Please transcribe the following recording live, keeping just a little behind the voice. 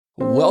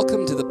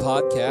Welcome to the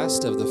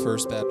podcast of the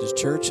First Baptist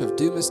Church of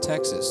Dumas,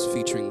 Texas,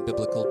 featuring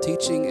biblical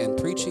teaching and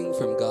preaching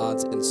from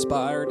God's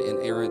inspired,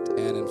 inerrant,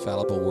 and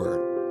infallible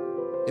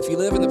Word. If you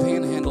live in the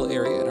Panhandle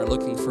area and are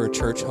looking for a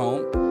church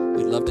home,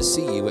 we'd love to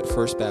see you at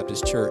First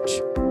Baptist Church.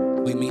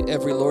 We meet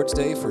every Lord's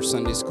Day for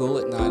Sunday school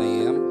at 9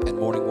 a.m. and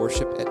morning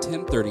worship at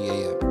 10:30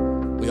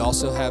 a.m. We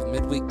also have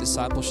midweek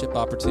discipleship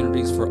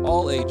opportunities for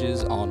all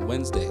ages on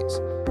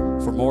Wednesdays.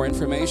 For more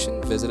information,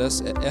 visit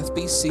us at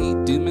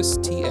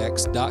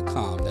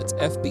fbcdumastx.com. That's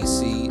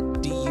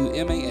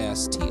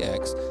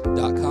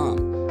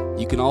fbcdumastx.com.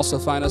 You can also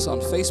find us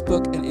on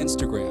Facebook and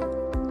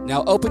Instagram.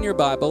 Now open your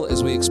Bible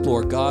as we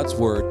explore God's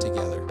Word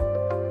together.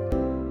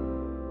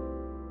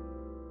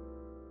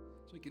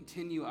 As we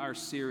continue our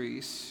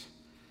series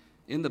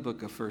in the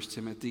book of 1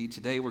 Timothy,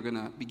 today we're going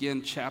to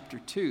begin chapter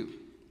 2.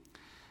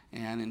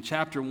 And in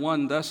chapter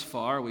 1 thus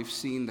far, we've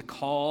seen the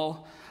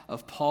call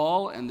of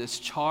Paul and this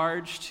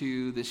charge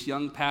to this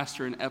young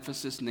pastor in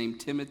Ephesus named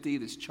Timothy,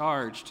 this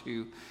charge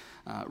to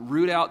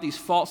root out these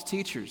false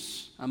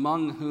teachers,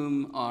 among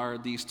whom are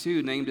these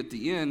two named at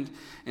the end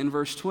in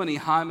verse 20,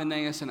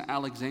 Hymenaeus and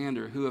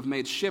Alexander, who have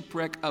made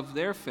shipwreck of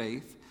their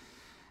faith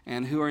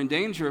and who are in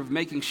danger of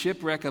making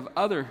shipwreck of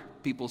other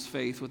people's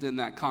faith within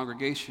that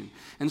congregation.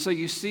 And so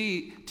you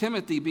see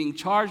Timothy being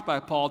charged by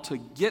Paul to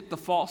get the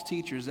false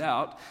teachers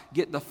out,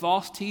 get the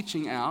false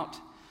teaching out,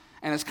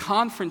 and as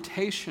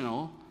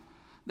confrontational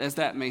as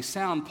that may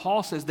sound,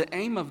 Paul says the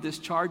aim of this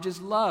charge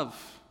is love.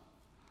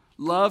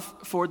 Love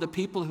for the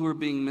people who are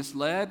being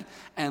misled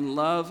and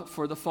love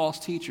for the false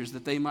teachers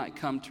that they might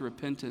come to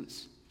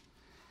repentance.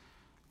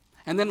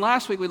 And then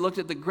last week we looked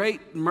at the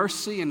great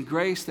mercy and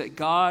grace that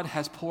God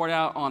has poured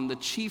out on the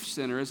chief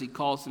sinner, as he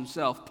calls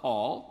himself,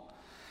 Paul.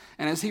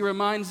 And as he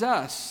reminds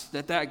us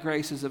that that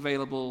grace is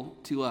available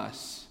to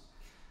us.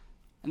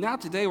 And now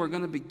today we're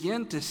going to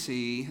begin to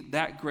see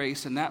that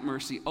grace and that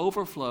mercy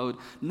overflowed,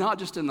 not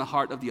just in the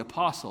heart of the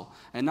apostle,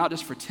 and not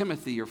just for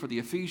Timothy or for the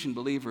Ephesian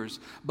believers,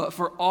 but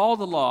for all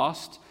the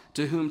lost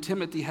to whom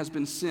Timothy has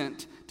been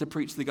sent to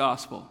preach the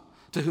gospel,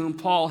 to whom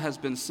Paul has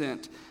been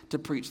sent to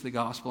preach the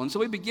gospel. And so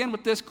we begin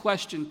with this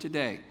question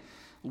today.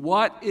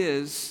 What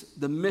is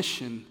the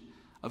mission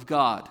of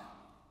God?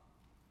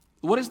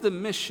 What is the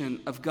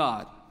mission of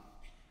God?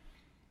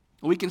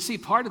 We can see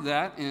part of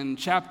that in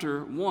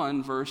chapter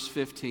 1, verse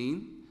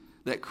 15,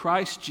 that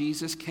Christ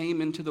Jesus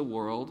came into the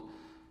world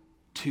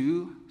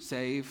to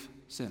save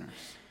sinners.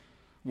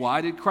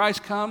 Why did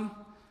Christ come?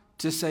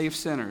 To save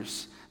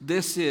sinners.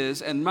 This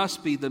is and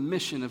must be the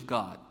mission of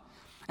God.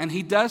 And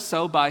he does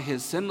so by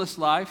his sinless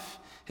life,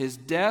 his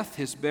death,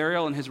 his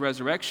burial, and his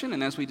resurrection,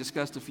 and as we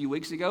discussed a few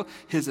weeks ago,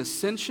 his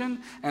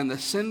ascension and the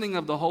sending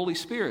of the Holy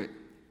Spirit.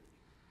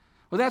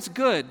 Well, that's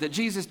good that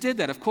Jesus did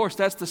that. Of course,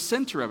 that's the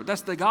center of it.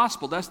 That's the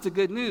gospel. That's the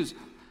good news.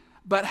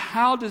 But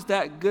how does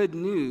that good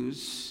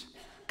news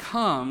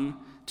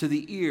come to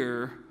the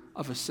ear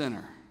of a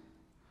sinner?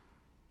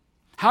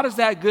 How does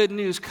that good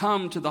news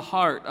come to the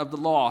heart of the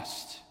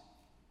lost?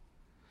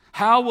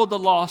 How will the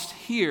lost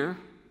hear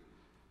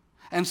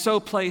and so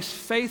place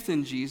faith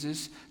in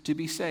Jesus to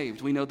be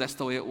saved? We know that's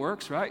the way it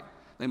works, right?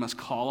 They must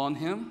call on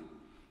him,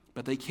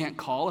 but they can't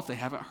call if they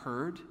haven't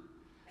heard.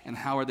 And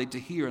how are they to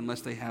hear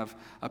unless they have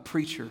a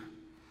preacher?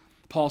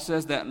 Paul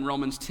says that in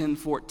Romans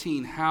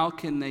 10:14. How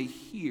can they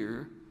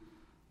hear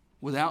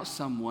without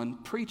someone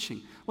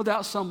preaching,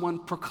 without someone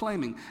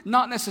proclaiming?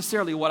 Not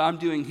necessarily what I'm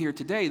doing here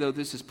today, though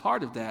this is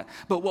part of that,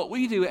 but what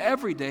we do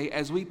every day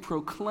as we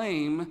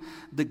proclaim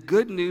the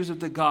good news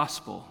of the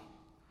gospel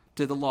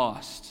to the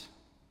lost.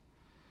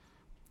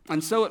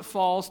 And so it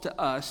falls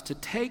to us to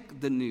take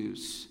the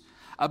news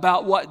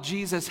about what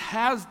Jesus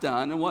has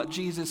done and what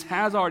Jesus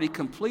has already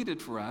completed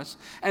for us,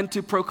 and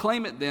to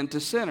proclaim it then to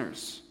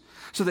sinners,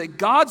 so that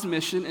God's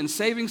mission in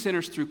saving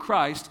sinners through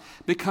Christ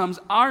becomes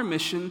our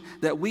mission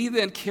that we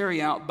then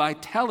carry out by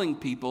telling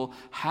people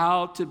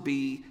how to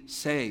be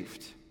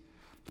saved.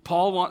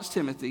 Paul wants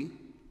Timothy,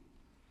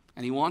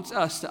 and he wants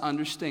us to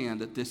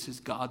understand that this is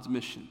God's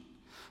mission.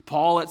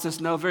 Paul lets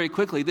us know very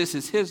quickly this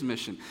is his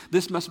mission.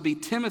 This must be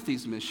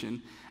Timothy's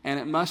mission, and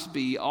it must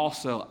be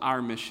also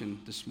our mission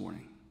this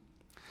morning.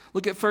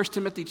 Look at 1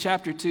 Timothy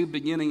chapter 2,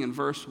 beginning in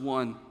verse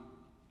 1.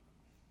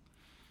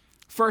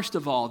 First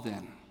of all,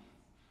 then,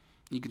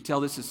 you can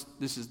tell this is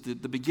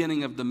the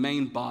beginning of the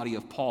main body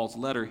of Paul's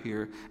letter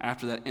here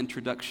after that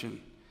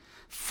introduction.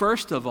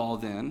 First of all,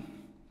 then,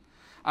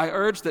 I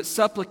urge that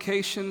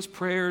supplications,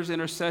 prayers,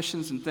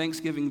 intercessions, and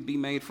thanksgiving be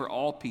made for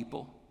all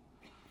people,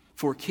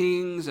 for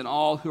kings and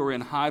all who are in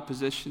high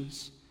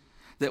positions,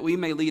 that we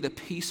may lead a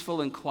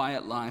peaceful and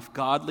quiet life,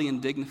 godly and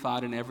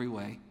dignified in every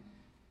way.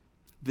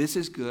 This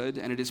is good,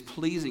 and it is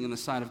pleasing in the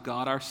sight of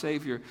God our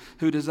Savior,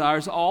 who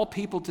desires all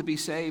people to be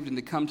saved and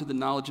to come to the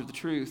knowledge of the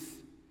truth.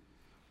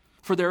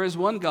 For there is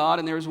one God,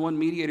 and there is one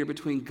mediator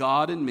between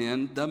God and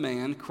men, the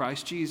man,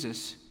 Christ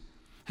Jesus,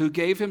 who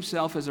gave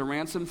himself as a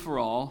ransom for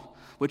all,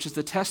 which is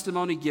the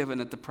testimony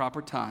given at the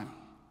proper time.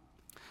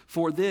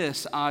 For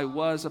this I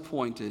was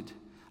appointed,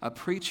 a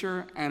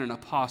preacher and an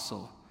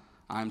apostle.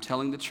 I am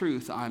telling the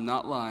truth, I am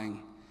not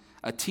lying.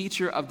 a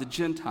teacher of the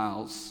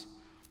Gentiles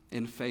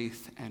in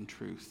faith and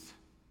truth.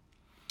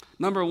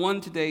 Number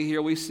one today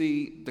here, we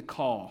see the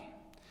call.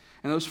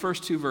 In those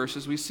first two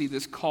verses, we see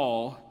this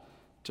call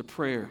to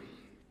prayer.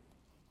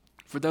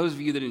 For those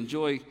of you that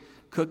enjoy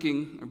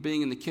cooking or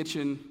being in the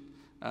kitchen,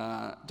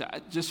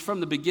 just from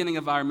the beginning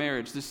of our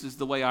marriage, this is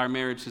the way our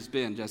marriage has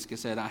been. Jessica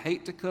said, I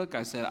hate to cook.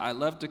 I said, I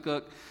love to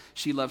cook.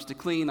 She loves to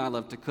clean. I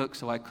love to cook,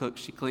 so I cook,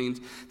 she cleans.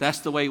 That's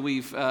the way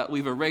we've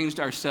arranged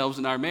ourselves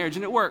in our marriage,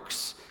 and it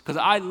works because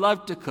I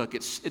love to cook.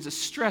 It's a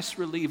stress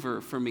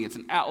reliever for me. It's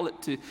an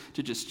outlet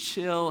to just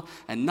chill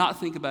and not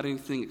think about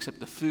anything except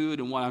the food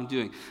and what I'm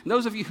doing. And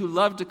those of you who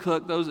love to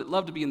cook, those that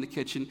love to be in the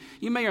kitchen,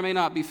 you may or may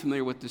not be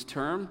familiar with this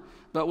term,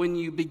 but when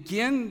you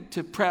begin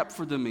to prep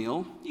for the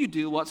meal, you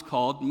do what's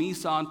called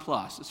mise en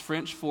place. It's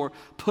French for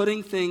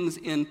putting things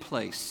in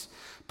place,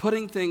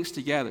 putting things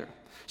together.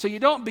 So you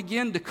don't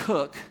begin to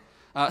cook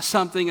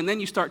something and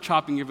then you start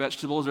chopping your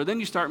vegetables, or then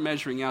you start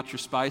measuring out your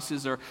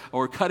spices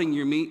or cutting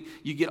your meat.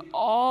 You get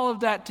all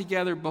of that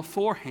together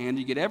beforehand.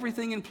 You get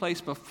everything in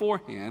place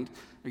beforehand,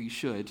 or you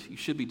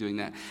should be doing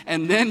that.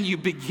 And then you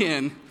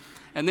begin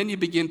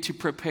to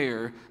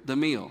prepare the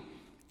meal.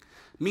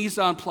 Mise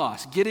en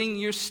place, getting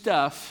your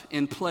stuff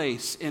in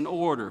place, in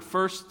order,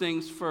 first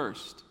things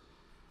first.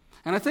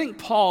 And I think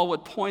Paul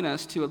would point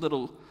us to a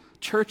little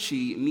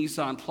churchy mise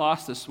en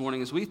place this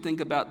morning as we think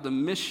about the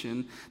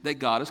mission that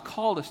God has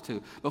called us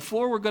to.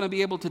 Before we're going to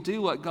be able to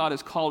do what God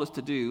has called us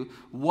to do,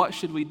 what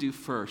should we do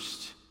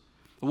first?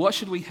 What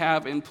should we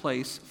have in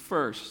place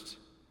first?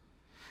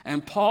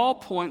 And Paul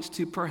points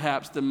to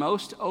perhaps the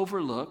most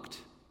overlooked,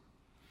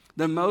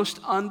 the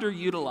most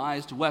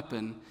underutilized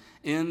weapon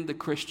in the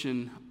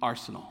Christian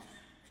arsenal,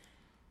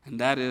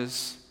 and that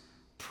is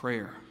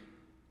prayer.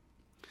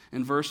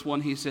 In verse 1,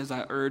 he says,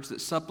 I urge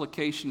that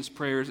supplications,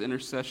 prayers,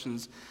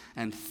 intercessions,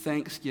 and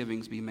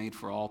thanksgivings be made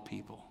for all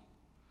people.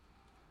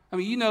 I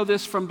mean, you know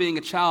this from being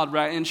a child,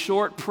 right? In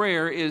short,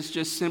 prayer is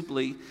just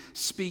simply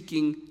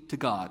speaking to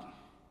God.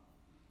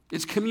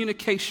 It's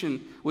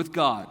communication with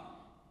God.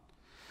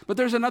 But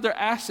there's another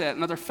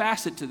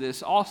facet to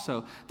this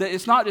also, that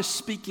it's not just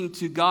speaking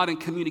to God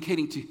and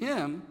communicating to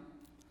Him,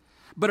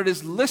 but it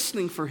is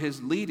listening for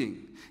His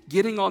leading,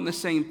 getting on the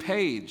same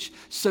page,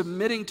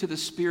 submitting to the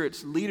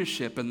Spirit's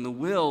leadership and the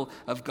will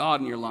of God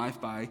in your life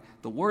by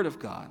the Word of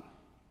God.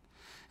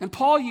 And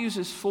Paul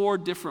uses 4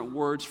 different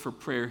words for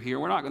prayer here.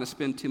 We're not going to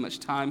spend too much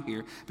time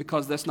here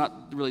because that's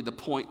not really the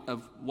point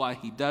of why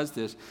he does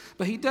this.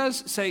 But he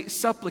does say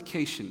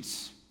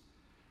supplications.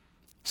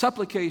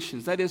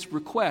 Supplications, that is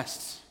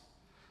requests.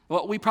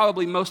 What we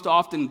probably most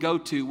often go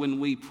to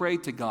when we pray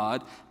to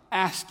God,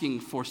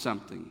 asking for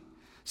something.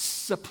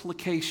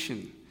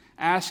 Supplication,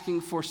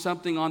 asking for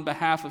something on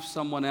behalf of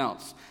someone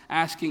else,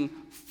 asking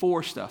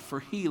for stuff,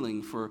 for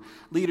healing, for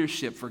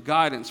leadership, for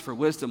guidance, for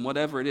wisdom,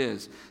 whatever it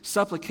is.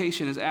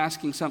 Supplication is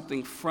asking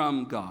something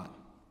from God.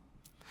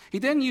 He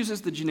then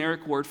uses the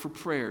generic word for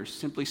prayers,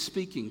 simply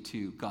speaking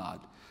to God,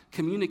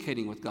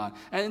 communicating with God.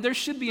 And there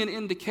should be an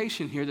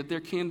indication here that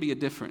there can be a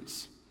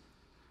difference.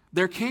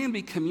 There can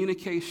be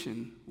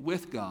communication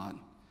with God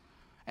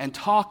and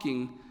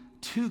talking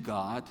to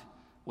God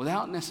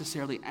without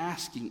necessarily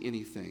asking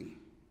anything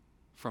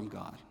from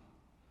God.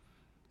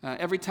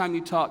 Every time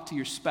you talk to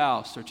your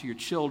spouse or to your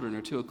children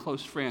or to a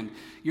close friend,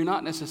 you're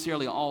not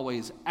necessarily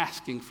always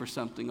asking for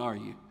something, are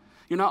you?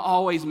 You're not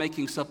always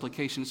making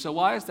supplications. So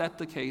why is that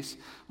the case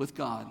with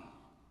God?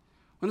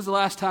 When was the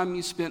last time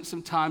you spent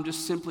some time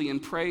just simply in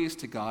praise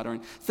to God or in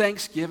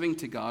thanksgiving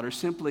to God, or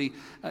simply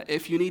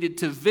if you needed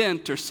to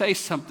vent or say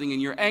something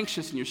and you're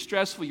anxious and you're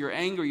stressful, you're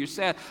angry, you're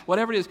sad,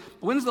 whatever it is,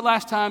 when's the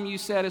last time you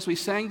said, as we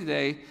sang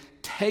today,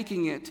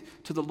 taking it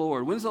to the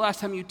Lord? When's the last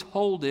time you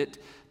told it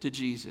to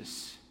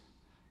Jesus?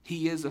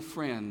 He is a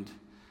friend,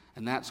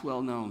 and that's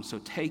well known, so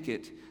take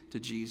it to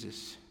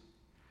Jesus.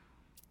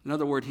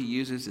 Another word he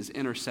uses is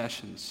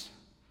intercessions,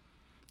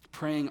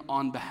 praying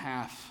on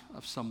behalf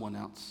of someone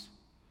else.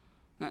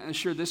 Now,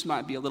 sure, this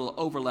might be a little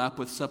overlap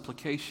with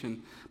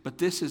supplication, but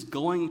this is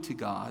going to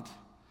God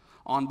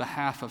on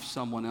behalf of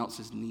someone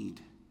else's need.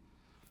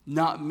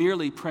 Not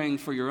merely praying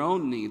for your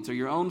own needs or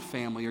your own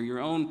family or your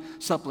own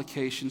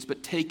supplications,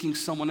 but taking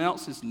someone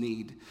else's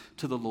need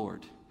to the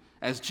Lord.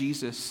 As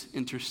Jesus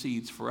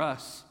intercedes for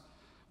us,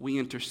 we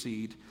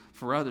intercede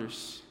for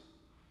others.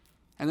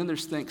 And then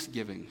there's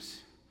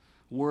thanksgivings,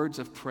 words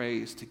of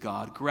praise to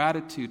God,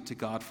 gratitude to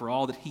God for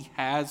all that He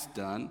has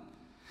done,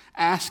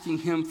 asking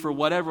Him for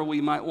whatever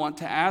we might want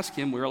to ask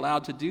Him. We're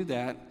allowed to do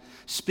that.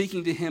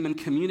 Speaking to Him and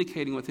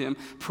communicating with Him,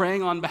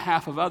 praying on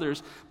behalf of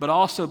others, but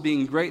also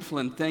being grateful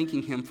and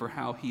thanking Him for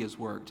how He has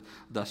worked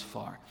thus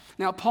far.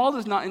 Now, Paul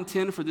does not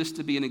intend for this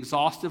to be an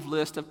exhaustive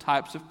list of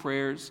types of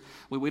prayers.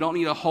 We don't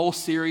need a whole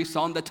series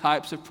on the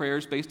types of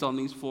prayers based on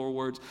these 4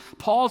 words.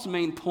 Paul's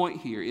main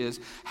point here is,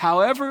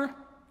 however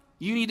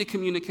you need to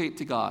communicate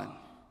to God,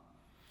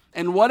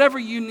 and whatever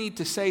you need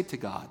to say to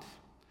God,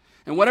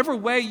 And whatever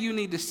way you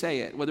need to say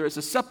it, whether it's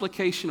a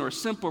supplication or a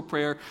simple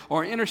prayer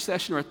or an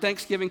intercession or a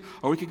thanksgiving,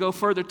 or we could go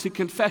further to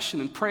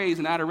confession and praise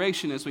and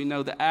adoration as we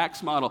know the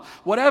Acts model.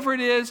 Whatever it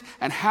is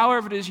and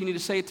however it is you need to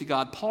say it to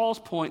God, Paul's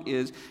point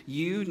is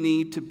you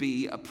need to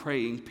be a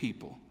praying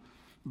people.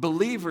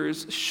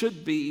 Believers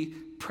should be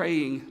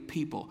praying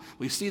people.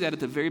 We see that at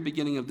the very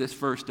beginning of this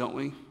verse, don't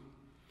we?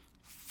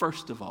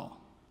 First of all,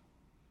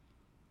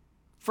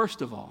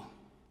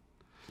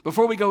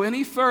 before we go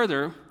any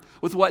further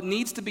with what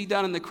needs to be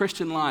done in the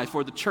Christian life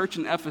or the church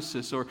in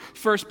Ephesus or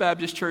First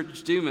Baptist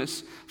Church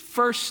Dumas,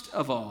 first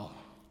of all,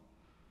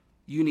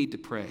 you need to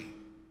pray.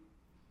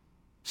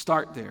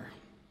 Start there.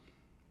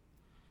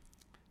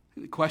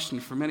 The question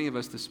for many of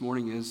us this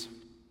morning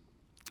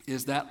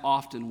is that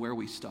often where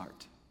we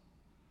start?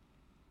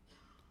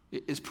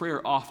 Is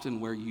prayer often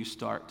where you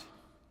start?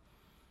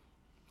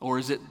 Or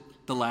is it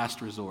the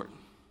last resort?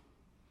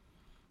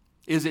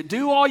 Is it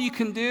do all you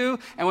can do,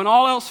 and when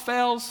all else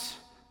fails,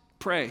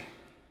 pray?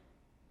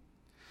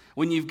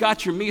 When you've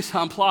got your mise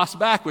en place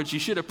backwards, you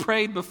should have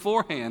prayed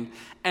beforehand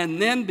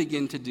and then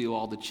begin to do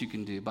all that you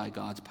can do by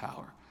God's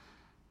power.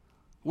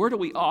 Where do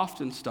we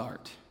often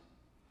start?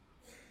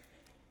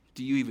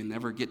 Do you even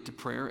ever get to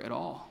prayer at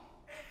all?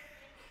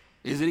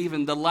 Is it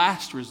even the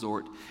last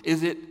resort?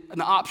 Is it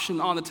an option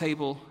on the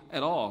table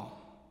at all?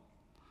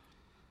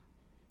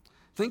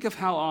 Think of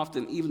how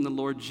often even the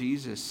Lord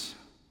Jesus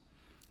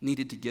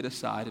needed to get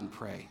aside and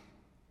pray.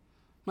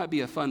 Might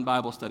be a fun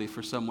Bible study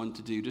for someone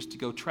to do, just to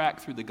go track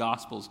through the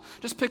Gospels.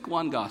 Just pick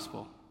one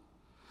Gospel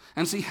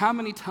and see how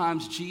many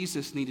times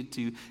Jesus needed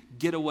to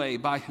get away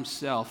by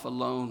himself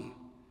alone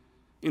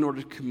in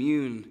order to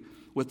commune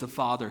with the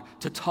Father,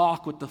 to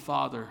talk with the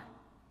Father,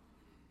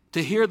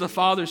 to hear the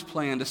Father's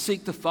plan, to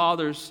seek the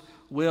Father's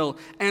will,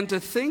 and to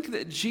think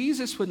that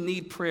Jesus would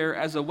need prayer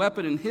as a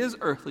weapon in his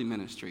earthly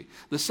ministry,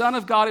 the Son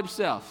of God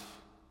himself.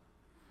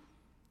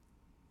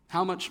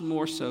 How much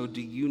more so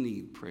do you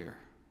need prayer?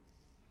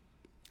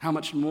 How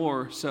much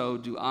more so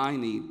do I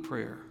need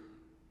prayer?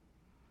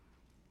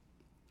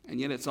 And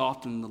yet it's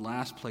often the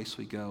last place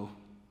we go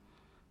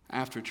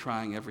after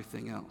trying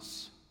everything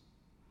else.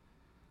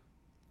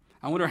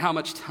 I wonder how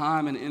much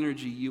time and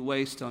energy you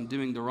waste on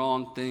doing the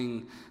wrong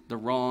thing the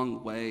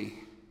wrong way,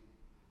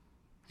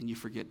 and you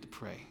forget to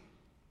pray.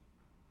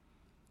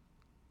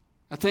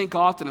 I think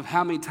often of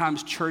how many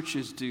times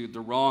churches do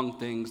the wrong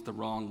things the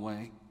wrong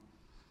way,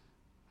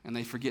 and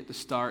they forget to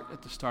start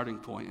at the starting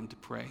point and to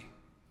pray.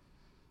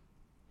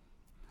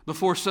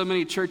 Before so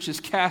many churches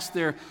cast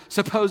their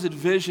supposed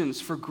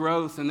visions for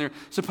growth and their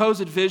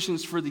supposed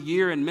visions for the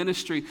year in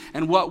ministry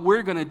and what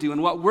we're going to do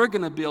and what we're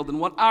going to build and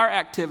what our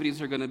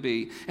activities are going to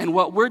be and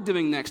what we're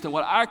doing next and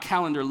what our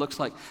calendar looks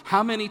like,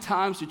 how many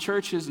times do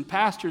churches and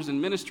pastors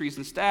and ministries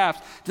and staffs,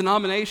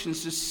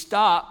 denominations just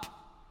stop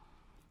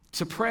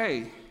to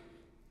pray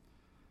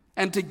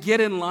and to get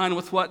in line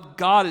with what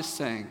God is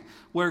saying,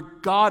 where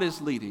God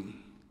is leading,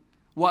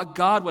 what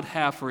God would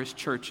have for his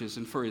churches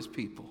and for his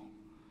people?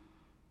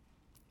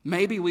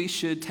 Maybe we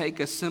should take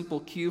a simple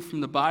cue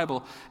from the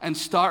Bible and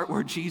start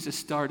where Jesus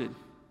started.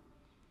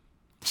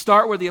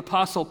 Start where the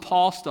Apostle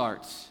Paul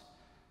starts.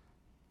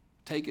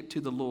 Take it to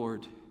the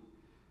Lord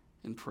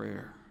in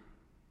prayer.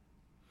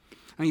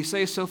 And you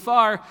say, so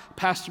far,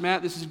 Pastor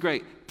Matt, this is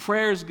great.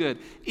 Prayer is good.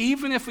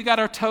 Even if we got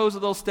our toes a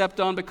little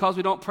stepped on because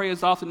we don't pray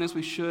as often as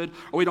we should,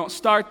 or we don't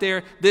start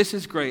there, this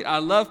is great. I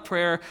love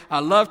prayer. I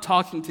love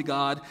talking to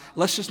God.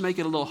 Let's just make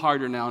it a little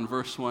harder now in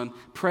verse 1.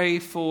 Pray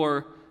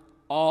for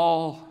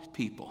all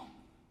people.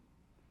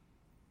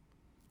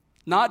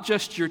 Not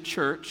just your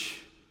church,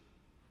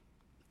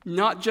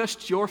 not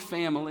just your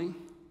family,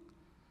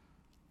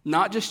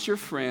 not just your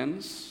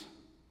friends.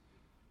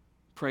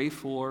 Pray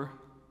for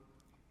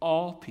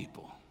all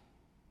people.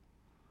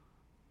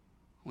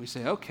 We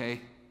say,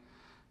 okay,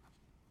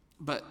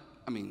 but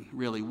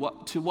really,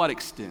 to what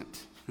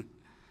extent?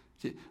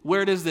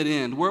 Where does it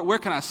end? Where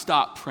can I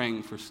stop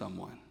praying for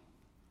someone?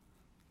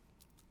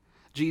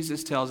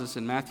 Jesus tells us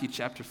in Matthew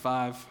chapter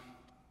 5,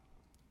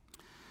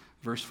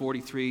 verse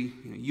 43,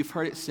 you've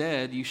heard it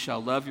said, you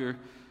shall love your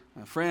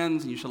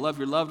friends, and you shall love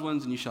your loved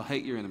ones, and you shall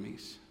hate your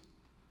enemies.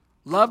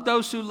 Love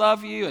those who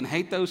love you and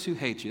hate those who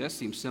hate you. That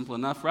seems simple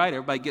enough, right?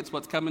 Everybody gets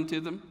what's coming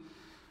to them.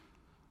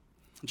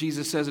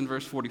 Jesus says in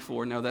verse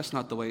 44, no, that's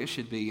not the way it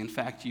should be. In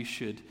fact, you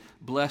should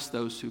bless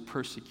those who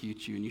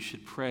persecute you, and you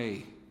should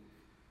pray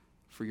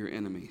for your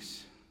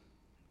enemies.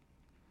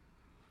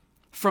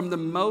 From the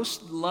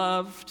most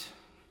loved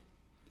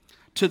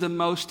to the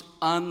most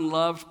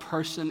unloved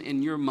person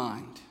in your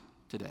mind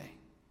today,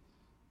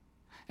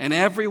 and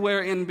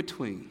everywhere in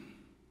between,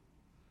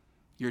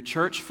 your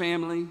church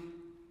family,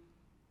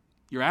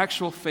 your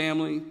actual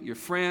family, your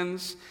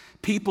friends,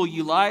 people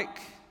you like.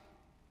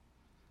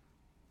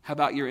 How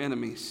about your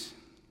enemies?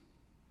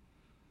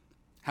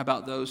 How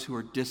about those who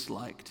are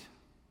disliked?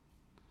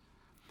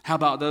 How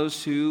about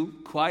those who,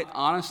 quite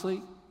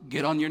honestly,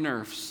 get on your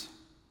nerves?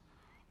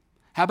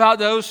 How about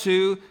those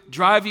who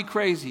drive you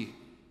crazy?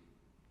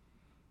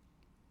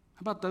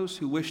 How about those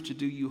who wish to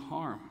do you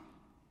harm?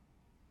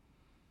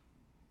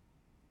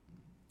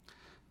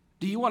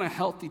 Do you want a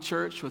healthy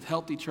church with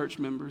healthy church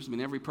members? I mean,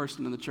 every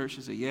person in the church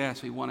says,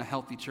 yes, we want a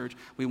healthy church.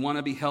 We want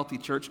to be healthy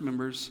church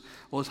members.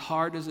 Well, as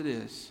hard as it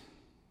is,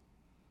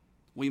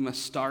 we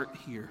must start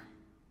here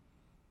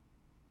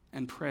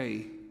and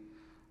pray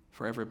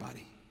for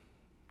everybody.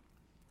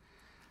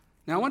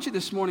 Now, I want you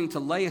this morning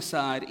to lay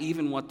aside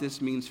even what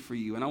this means for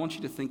you, and I want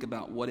you to think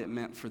about what it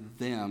meant for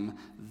them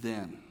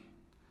then.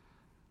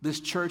 This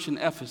church in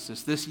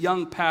Ephesus, this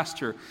young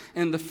pastor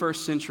in the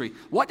first century,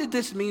 what did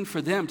this mean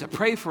for them to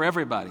pray for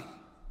everybody?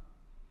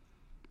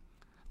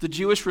 The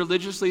Jewish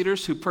religious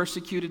leaders who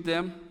persecuted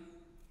them,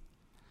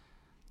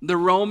 the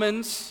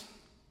Romans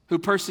who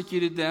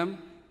persecuted them,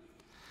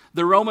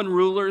 the Roman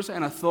rulers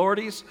and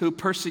authorities who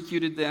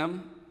persecuted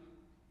them.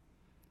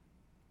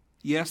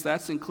 Yes,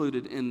 that's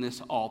included in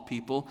this all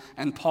people.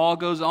 And Paul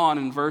goes on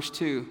in verse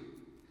 2,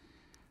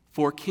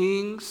 for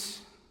kings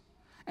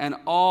and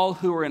all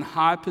who are in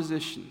high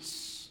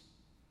positions.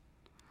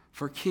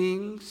 For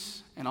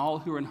kings and all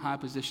who are in high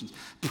positions.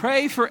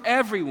 Pray for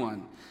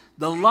everyone,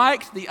 the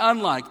liked, the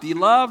unliked, the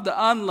loved,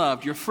 the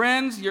unloved, your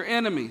friends, your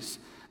enemies,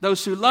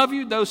 those who love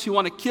you, those who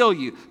want to kill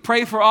you.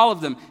 Pray for all of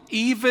them,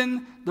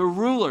 even the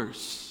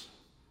rulers,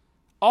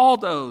 all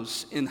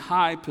those in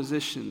high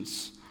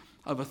positions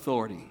of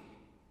authority.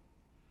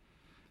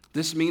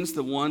 This means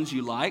the ones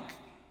you like,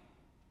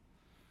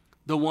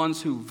 the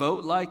ones who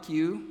vote like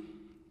you,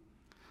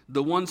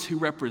 the ones who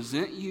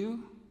represent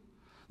you,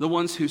 the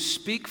ones who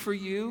speak for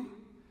you.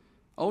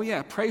 Oh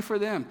yeah, pray for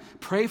them.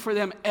 Pray for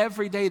them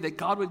every day that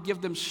God would give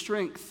them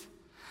strength.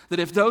 That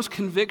if those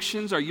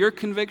convictions are your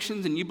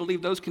convictions and you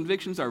believe those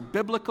convictions are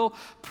biblical,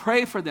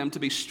 pray for them to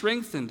be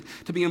strengthened,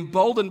 to be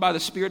emboldened by the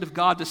Spirit of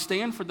God to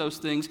stand for those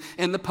things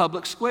in the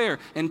public square,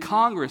 in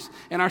Congress,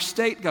 in our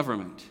state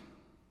government.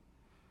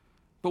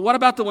 But what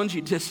about the ones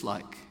you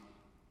dislike?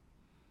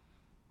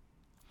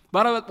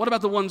 What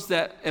about the ones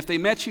that, if they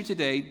met you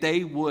today,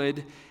 they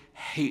would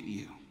hate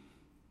you?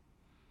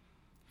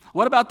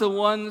 What about the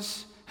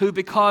ones who,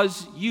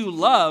 because you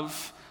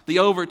love the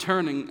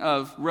overturning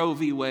of Roe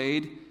v.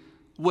 Wade,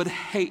 would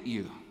hate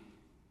you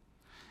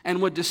and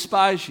would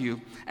despise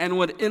you and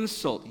would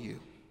insult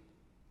you?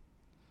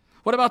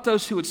 What about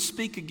those who would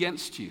speak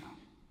against you?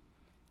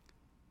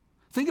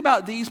 Think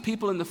about these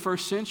people in the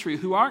first century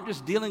who aren't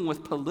just dealing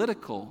with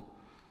political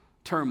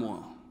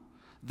turmoil.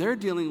 They're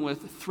dealing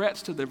with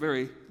threats to their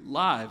very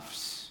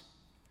lives.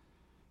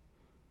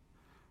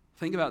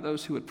 Think about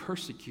those who would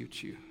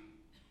persecute you.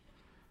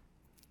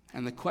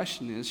 And the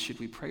question is, should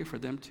we pray for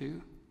them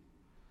too?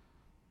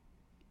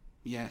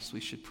 Yes, we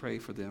should pray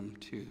for them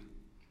too.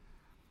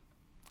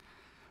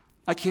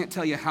 I can't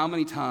tell you how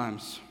many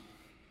times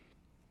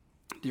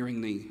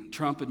during the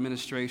Trump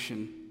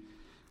administration,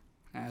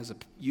 as a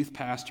youth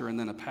pastor and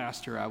then a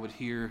pastor, I would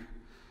hear,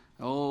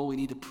 oh, we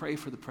need to pray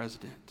for the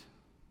president.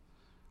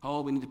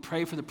 Oh, we need to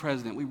pray for the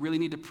president. We really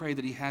need to pray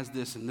that he has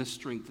this and this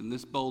strength and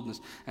this boldness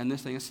and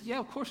this thing. I said, yeah,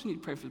 of course we need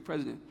to pray for the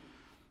president.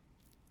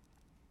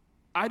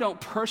 I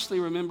don't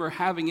personally remember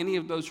having any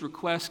of those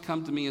requests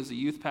come to me as a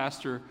youth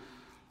pastor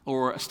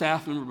or a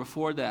staff member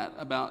before that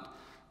about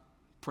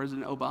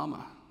President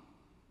Obama.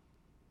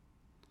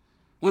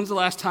 When's the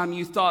last time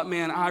you thought,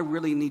 man, I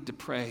really need to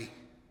pray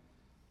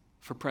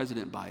for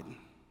President Biden?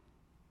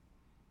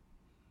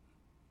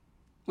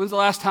 When's the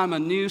last time a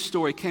news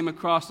story came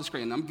across the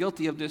screen? I'm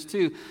guilty of this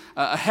too.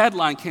 A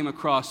headline came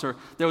across, or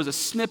there was a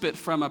snippet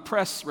from a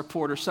press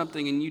report or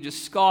something, and you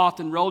just scoffed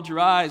and rolled your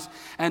eyes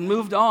and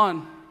moved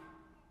on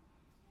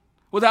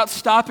without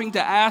stopping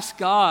to ask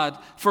God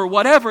for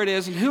whatever it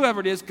is and whoever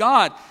it is.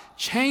 God,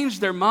 change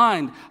their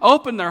mind,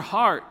 open their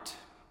heart.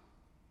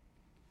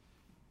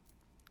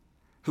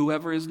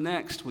 Whoever is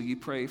next, will you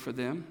pray for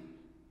them?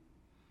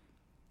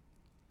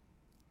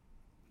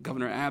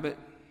 Governor Abbott,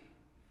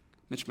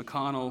 Mitch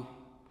McConnell,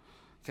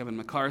 Kevin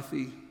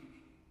McCarthy,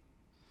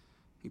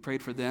 you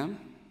prayed for them?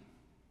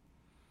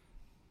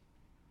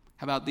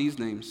 How about these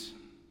names?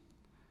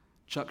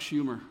 Chuck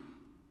Schumer,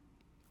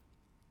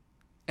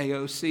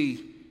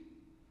 AOC,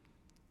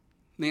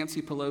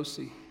 Nancy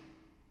Pelosi.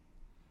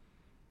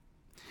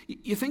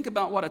 You think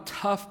about what a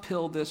tough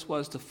pill this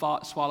was to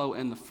swallow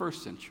in the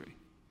first century.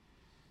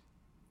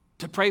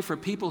 To pray for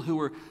people who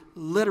were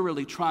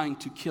literally trying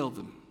to kill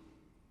them.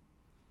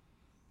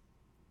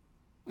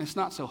 It's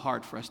not so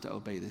hard for us to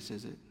obey this,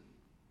 is it?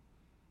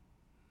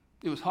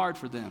 It was hard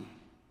for them.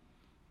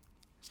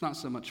 It's not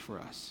so much for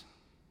us.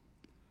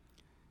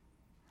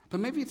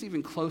 But maybe it's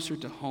even closer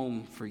to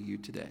home for you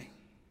today.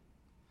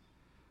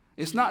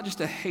 It's not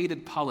just a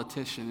hated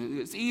politician.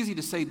 It's easy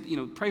to say,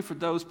 pray for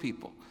those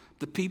people.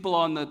 The people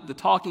on the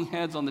talking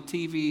heads on the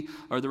TV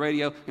or the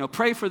radio,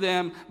 pray for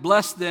them,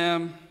 bless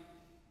them.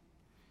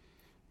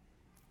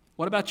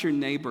 What about your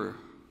neighbor?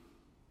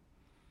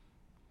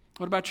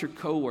 What about your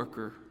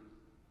coworker?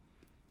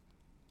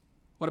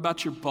 What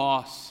about your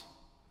boss?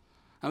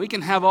 Now, we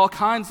can have all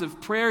kinds of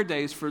prayer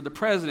days for the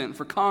president,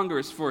 for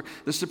Congress, for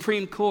the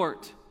Supreme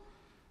Court.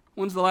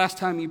 When's the last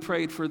time you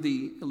prayed for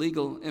the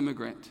illegal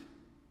immigrant?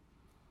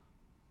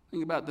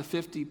 Think about the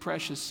 50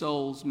 precious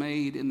souls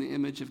made in the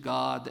image of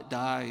God that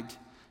died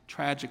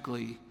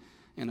tragically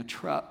in a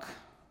truck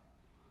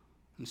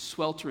in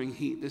sweltering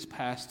heat this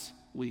past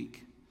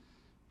week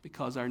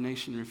because our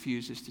nation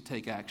refuses to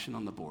take action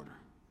on the border.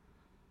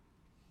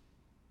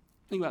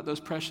 Think about those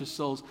precious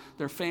souls,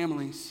 their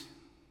families.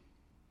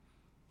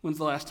 When's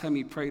the last time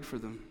you prayed for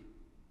them?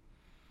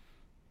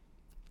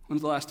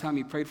 When's the last time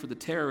you prayed for the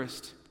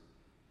terrorist?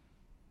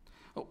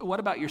 What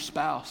about your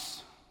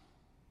spouse?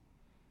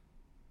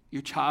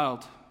 Your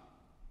child?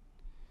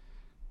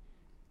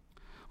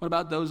 What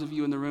about those of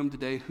you in the room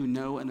today who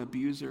know an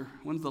abuser?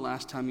 When's the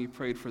last time you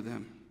prayed for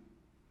them?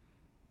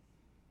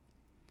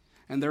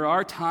 And there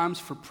are times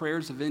for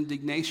prayers of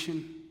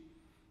indignation.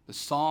 The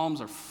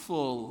Psalms are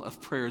full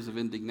of prayers of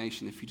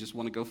indignation if you just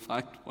want to go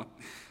find one.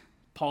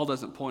 Paul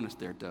doesn't point us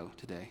there, though,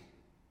 today.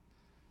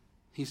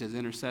 He says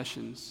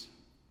intercessions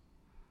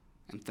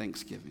and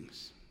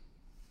thanksgivings.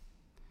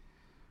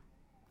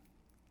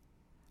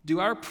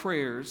 Do our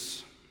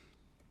prayers,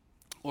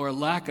 or a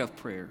lack of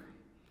prayer,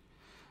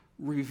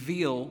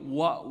 reveal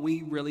what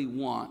we really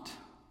want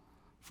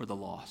for the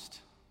lost?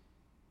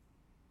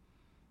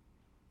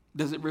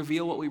 Does it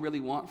reveal what we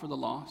really want for the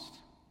lost?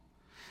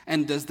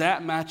 And does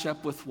that match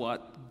up with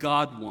what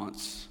God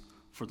wants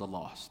for the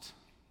lost?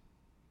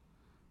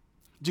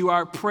 Do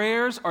our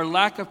prayers or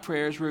lack of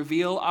prayers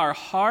reveal our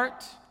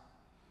heart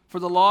for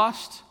the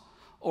lost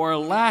or a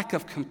lack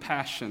of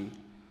compassion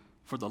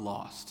for the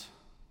lost?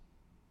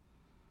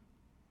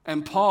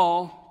 And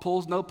Paul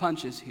pulls no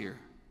punches here.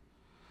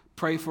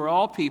 Pray for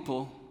all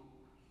people,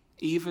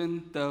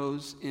 even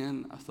those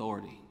in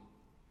authority.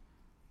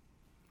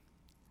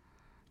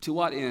 To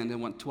what end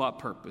and to what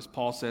purpose?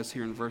 Paul says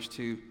here in verse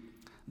 2,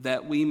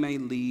 that we may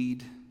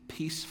lead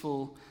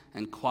peaceful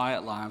and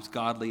quiet lives,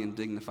 godly and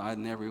dignified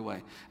in every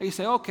way. And you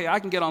say, okay, I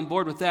can get on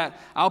board with that.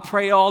 I'll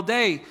pray all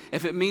day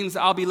if it means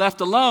I'll be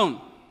left alone.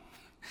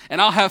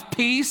 And I'll have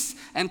peace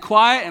and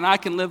quiet, and I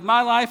can live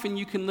my life and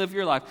you can live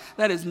your life.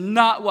 That is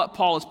not what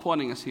Paul is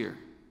pointing us here.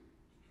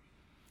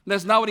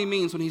 That's not what he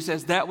means when he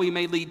says that we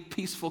may lead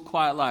peaceful,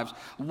 quiet lives.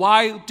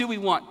 Why do we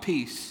want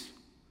peace?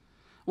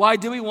 Why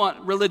do we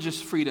want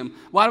religious freedom?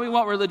 Why do we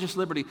want religious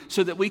liberty?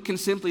 So that we can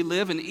simply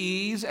live in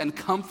ease and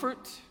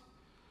comfort?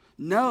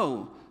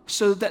 No,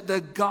 so that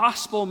the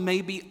gospel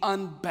may be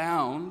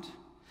unbound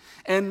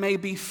and may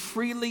be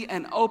freely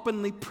and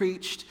openly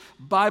preached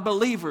by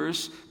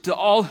believers to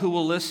all who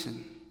will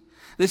listen.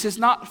 This is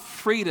not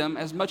freedom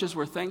as much as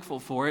we're thankful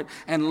for it,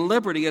 and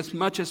liberty as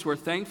much as we're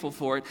thankful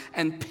for it,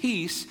 and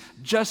peace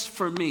just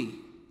for me.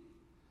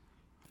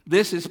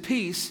 This is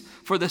peace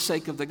for the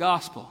sake of the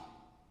gospel.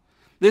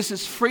 This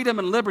is freedom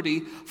and liberty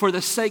for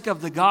the sake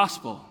of the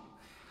gospel,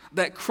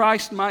 that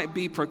Christ might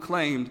be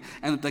proclaimed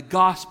and that the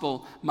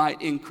gospel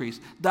might increase.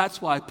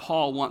 That's why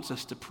Paul wants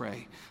us to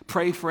pray.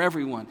 Pray for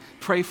everyone.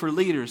 Pray for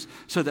leaders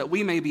so that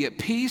we may be at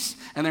peace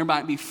and there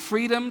might be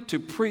freedom to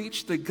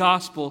preach the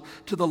gospel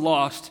to the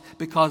lost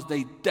because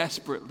they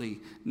desperately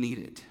need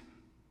it.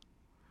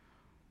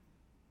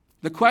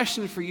 The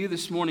question for you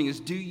this morning is,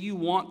 do you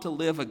want to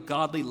live a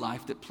godly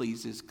life that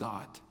pleases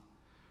God?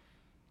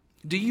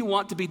 Do you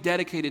want to be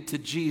dedicated to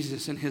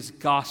Jesus and his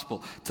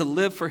gospel, to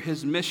live for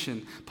his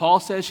mission? Paul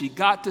says you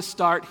got to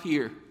start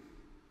here.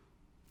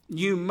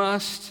 You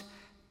must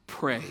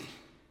pray.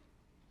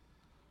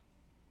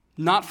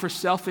 Not for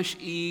selfish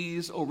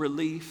ease or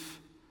relief,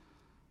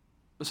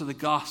 but so the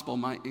gospel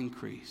might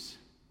increase.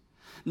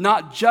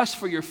 Not just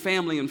for your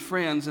family and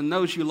friends and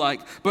those you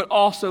like, but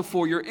also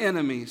for your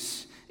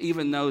enemies,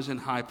 even those in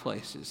high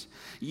places.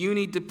 You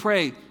need to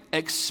pray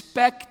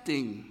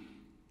expecting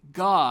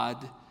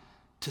God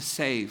to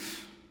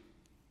save.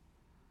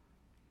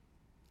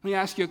 Let me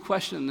ask you a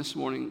question this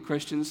morning,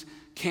 Christians.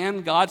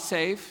 Can God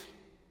save?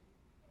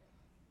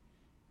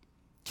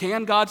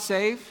 Can God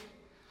save?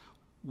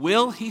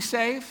 Will he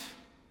save?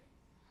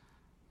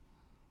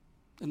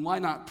 Then why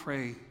not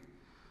pray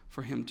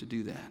for him to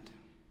do that?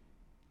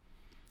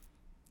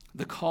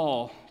 The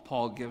call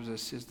Paul gives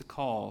us is the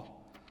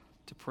call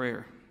to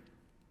prayer.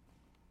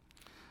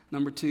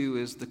 Number 2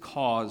 is the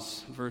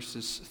cause,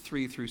 verses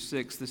 3 through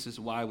 6. This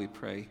is why we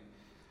pray.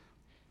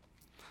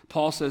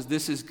 Paul says,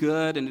 this is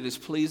good and it is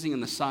pleasing in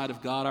the sight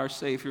of God our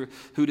Savior,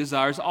 who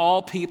desires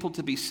all people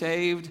to be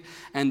saved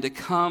and to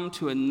come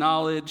to a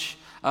knowledge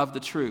of the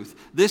truth.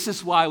 This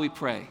is why we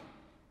pray.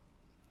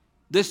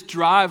 This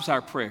drives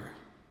our prayer.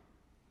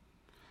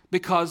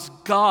 Because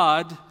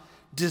God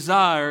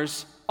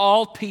desires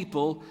all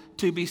people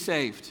to be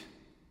saved.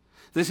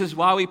 This is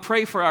why we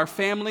pray for our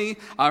family,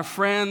 our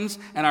friends,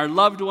 and our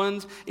loved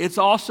ones. It's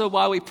also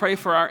why we pray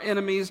for our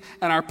enemies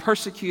and our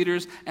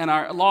persecutors and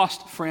our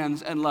lost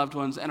friends and loved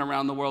ones and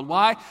around the world.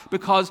 Why?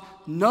 Because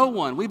no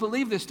one, we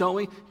believe this, don't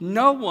we?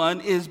 No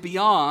one is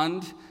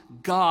beyond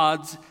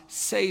God's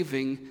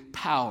saving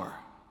power.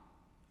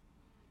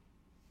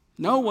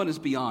 No one is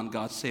beyond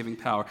God's saving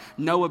power.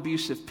 No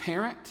abusive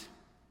parent,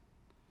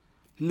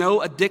 no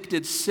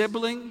addicted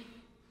sibling,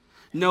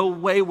 no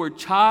wayward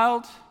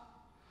child,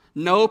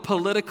 no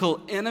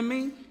political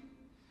enemy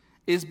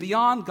is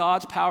beyond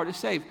God's power to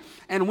save.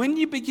 And when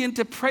you begin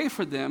to pray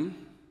for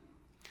them,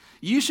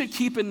 you should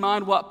keep in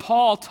mind what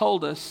Paul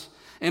told us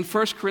in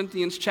 1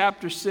 Corinthians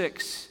chapter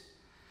 6,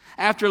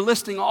 after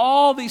listing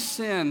all these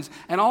sins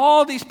and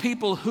all these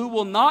people who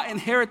will not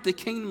inherit the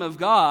kingdom of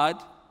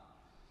God,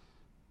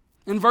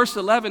 in verse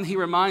 11, he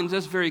reminds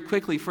us very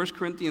quickly, 1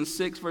 Corinthians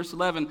 6, verse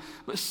 11,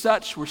 but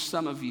such were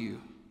some of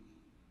you.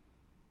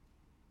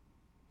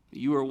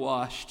 You were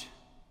washed.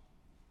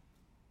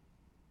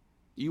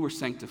 You were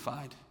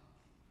sanctified.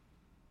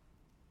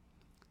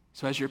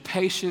 So as your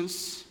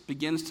patience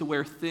begins to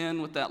wear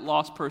thin with that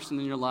lost person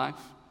in your life,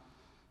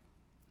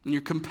 and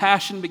your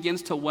compassion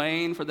begins to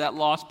wane for that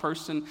lost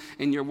person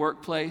in your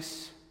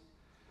workplace,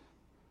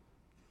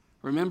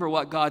 remember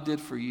what God did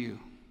for you.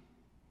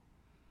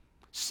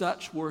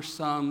 Such were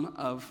some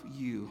of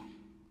you.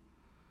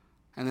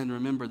 And then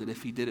remember that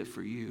if he did it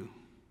for you,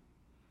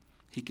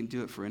 he can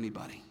do it for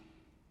anybody.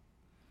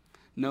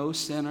 No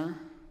sinner,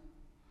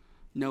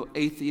 no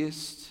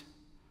atheist,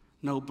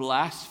 no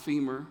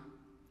blasphemer,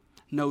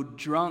 no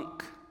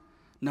drunk,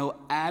 no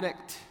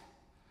addict,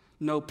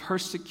 no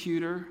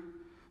persecutor,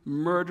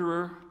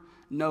 murderer,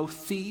 no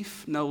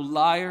thief, no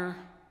liar,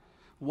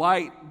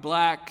 white,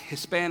 black,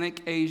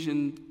 Hispanic,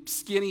 Asian,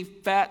 skinny,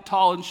 fat,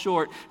 tall, and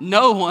short.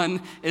 No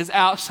one is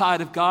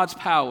outside of God's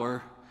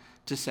power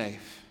to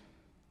save.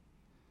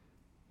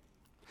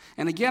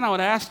 And again, I would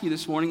ask you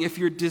this morning if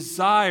your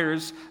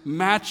desires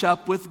match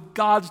up with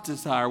God's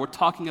desire. We're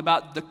talking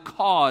about the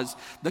cause,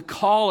 the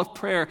call of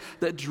prayer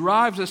that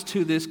drives us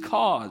to this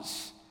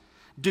cause.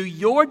 Do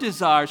your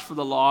desires for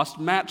the lost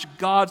match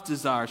God's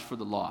desires for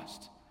the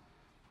lost?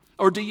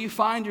 Or do you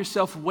find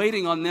yourself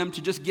waiting on them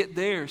to just get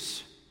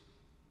theirs?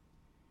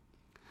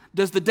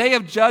 Does the day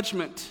of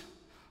judgment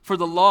for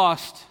the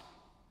lost,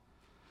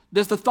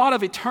 does the thought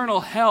of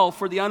eternal hell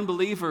for the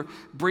unbeliever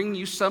bring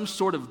you some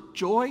sort of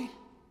joy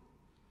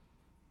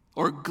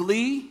or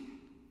glee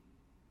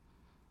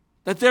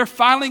that they're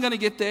finally going to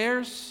get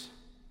theirs?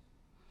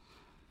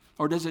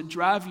 Or does it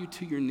drive you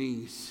to your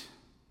knees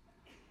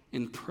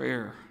in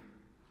prayer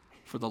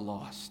for the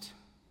lost?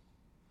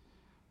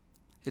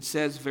 It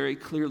says very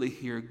clearly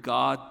here,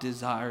 God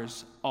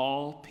desires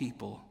all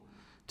people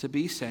to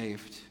be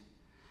saved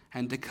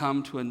and to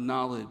come to a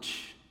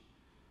knowledge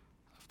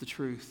of the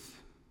truth.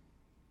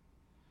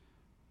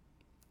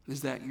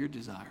 Is that your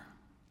desire?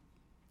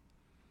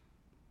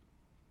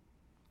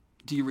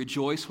 Do you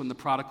rejoice when the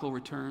prodigal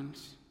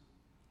returns?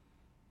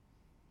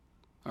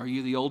 Are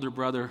you the older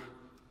brother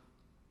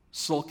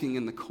sulking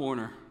in the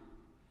corner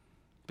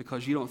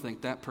because you don't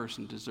think that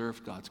person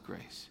deserved God's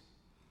grace?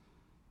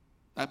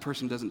 That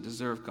person doesn't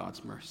deserve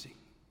God's mercy.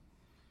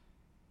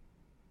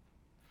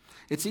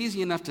 It's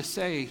easy enough to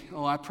say,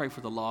 oh, I pray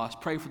for the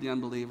lost, pray for the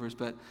unbelievers,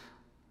 but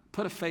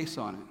put a face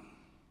on it.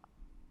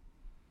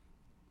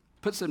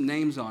 Put some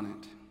names on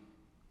it.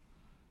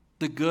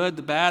 The good,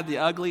 the bad, the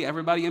ugly,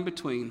 everybody in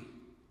between.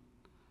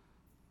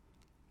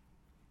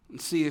 And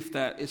see if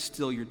that is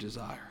still your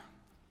desire.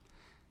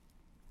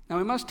 Now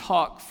we must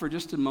talk for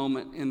just a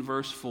moment in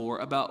verse 4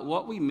 about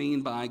what we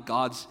mean by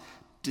God's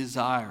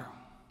desire.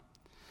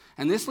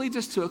 And this leads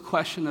us to a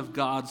question of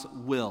God's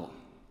will.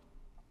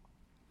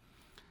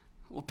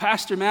 Well,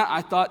 Pastor Matt,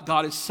 I thought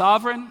God is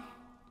sovereign.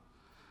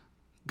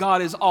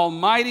 God is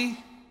almighty.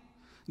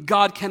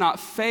 God cannot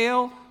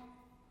fail.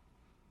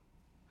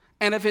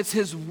 And if it's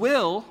his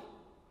will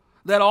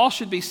that all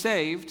should be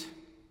saved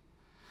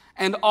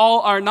and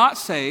all are not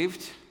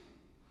saved,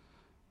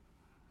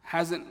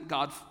 hasn't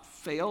God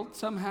failed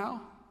somehow?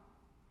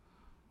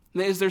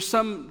 Is there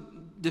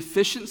some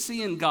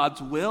deficiency in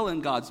God's will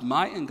and God's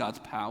might and God's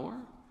power?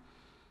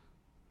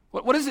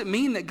 What does it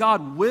mean that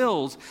God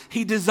wills?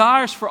 He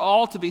desires for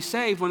all to be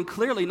saved when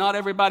clearly not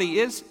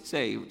everybody is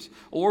saved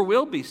or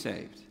will be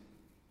saved.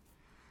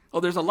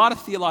 Well, there's a lot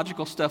of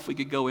theological stuff we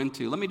could go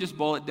into. Let me just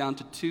boil it down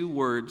to two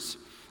words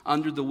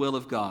under the will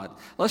of God.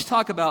 Let's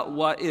talk about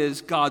what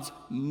is God's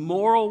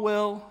moral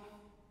will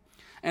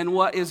and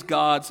what is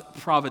God's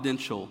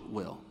providential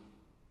will.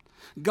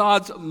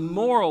 God's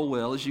moral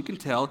will, as you can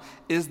tell,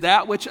 is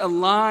that which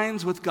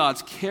aligns with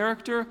God's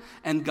character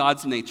and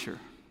God's nature.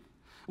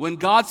 When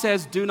God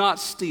says, do not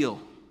steal,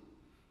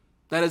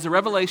 that is a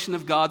revelation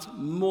of God's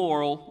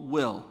moral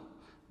will.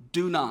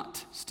 Do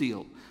not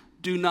steal.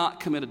 Do not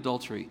commit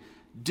adultery.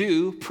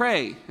 Do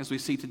pray, as we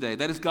see today.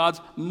 That is God's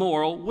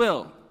moral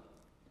will.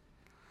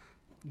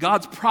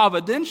 God's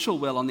providential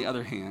will, on the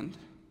other hand,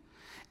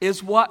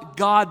 is what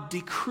God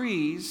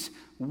decrees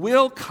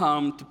will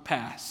come to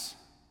pass.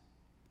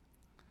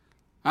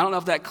 I don't know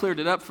if that cleared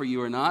it up for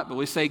you or not, but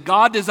we say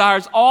God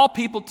desires all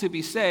people to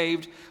be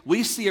saved.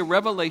 We see a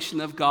revelation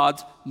of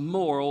God's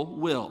moral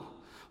will.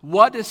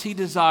 What does he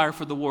desire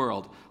for the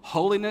world?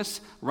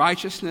 Holiness,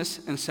 righteousness,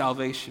 and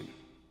salvation.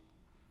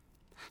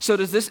 So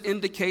does this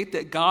indicate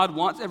that God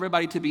wants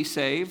everybody to be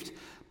saved,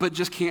 but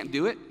just can't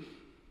do it?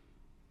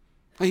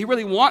 He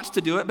really wants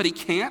to do it, but he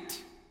can't?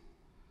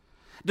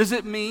 Does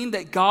it mean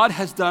that God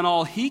has done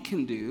all he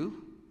can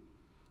do,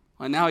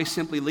 and now he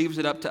simply leaves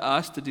it up to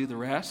us to do the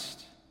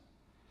rest?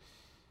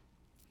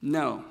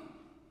 No.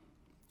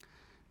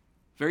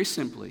 Very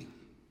simply,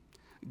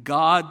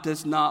 God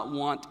does not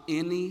want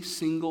any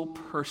single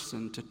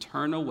person to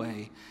turn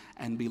away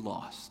and be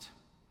lost.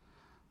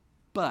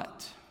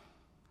 But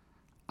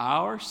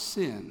our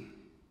sin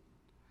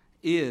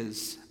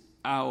is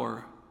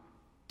our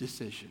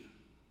decision.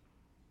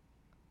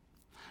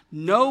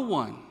 No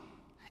one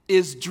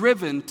is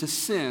driven to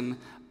sin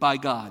by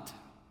God.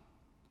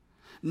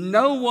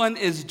 No one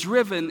is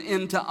driven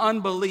into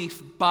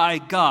unbelief by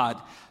God,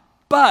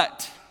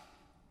 but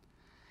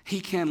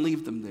he can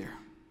leave them there.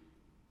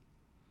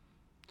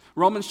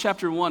 Romans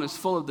chapter 1 is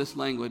full of this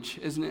language,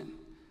 isn't it?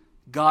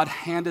 God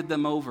handed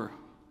them over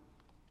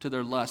to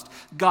their lust.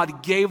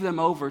 God gave them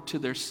over to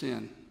their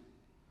sin.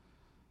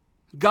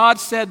 God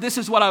said, this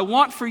is what I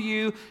want for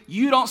you.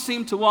 You don't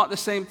seem to want the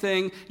same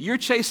thing. You're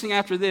chasing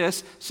after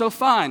this, so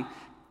fine,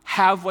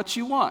 have what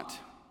you want.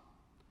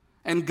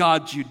 And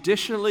God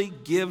judicially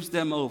gives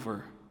them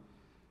over.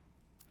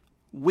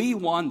 We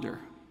wander.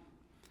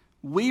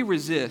 We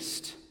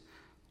resist.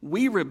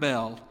 We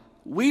rebel.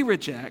 We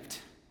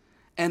reject.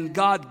 And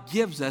God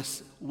gives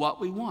us what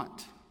we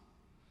want.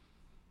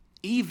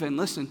 Even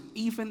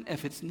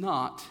if it's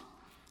not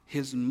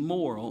his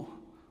moral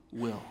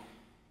will.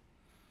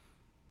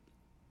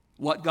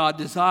 What God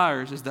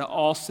desires is that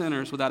all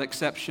sinners, without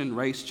exception,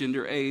 race,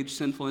 gender, age,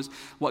 sinfulness,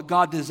 what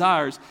God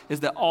desires is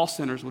that all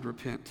sinners would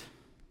repent.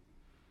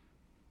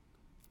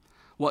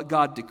 What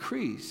God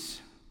decrees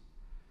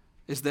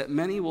is that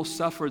many will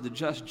suffer the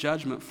just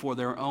judgment for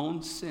their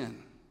own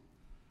sin,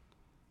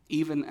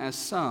 even as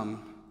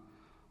some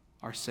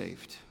are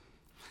saved.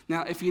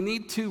 Now, if you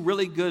need two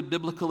really good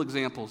biblical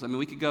examples,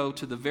 we could go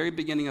to the very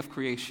beginning of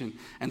creation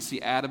and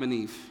see Adam and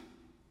Eve.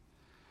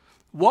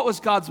 What was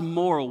God's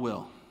moral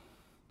will?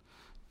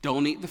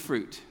 Don't eat the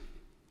fruit.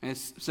 And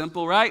it's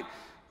simple, right?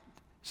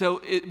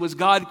 So it was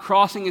God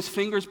crossing his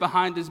fingers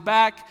behind his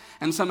back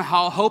and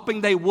somehow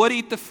hoping they would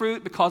eat the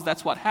fruit because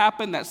that's what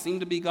happened. That seemed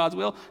to be God's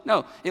will.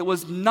 No, it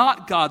was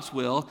not God's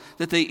will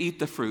that they eat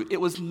the fruit. It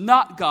was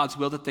not God's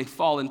will that they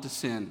fall into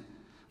sin.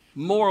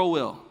 Moral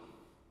will.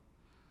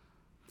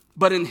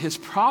 But in his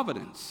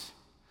providence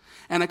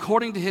and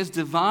according to his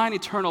divine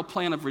eternal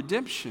plan of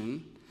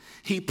redemption,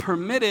 he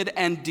permitted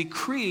and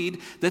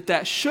decreed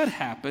that should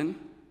happen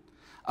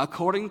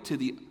according to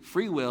the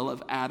free will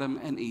of Adam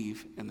and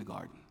Eve in the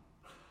garden.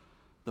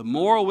 The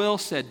moral will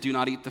said, do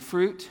not eat the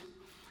fruit.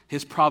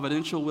 His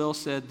providential will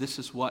said, this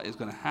is what is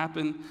going to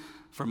happen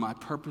for my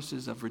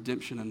purposes of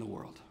redemption in the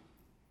world.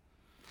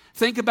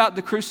 Think about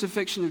the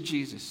crucifixion of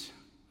Jesus.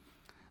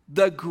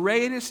 The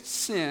greatest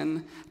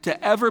sin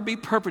to ever be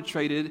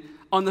perpetrated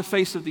on the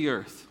face of the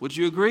earth. Would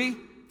you agree?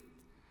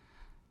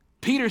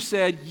 Peter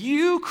said,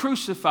 you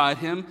crucified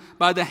him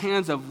by the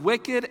hands of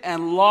wicked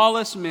and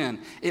lawless men.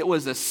 It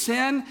was a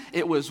sin,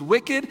 it was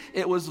wicked,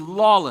 it was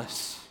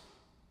lawless.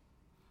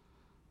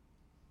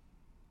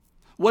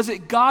 Was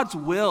it God's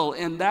will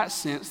in that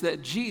sense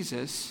that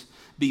Jesus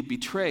be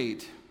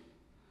betrayed?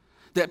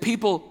 That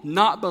people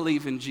not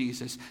believe in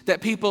Jesus?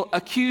 That people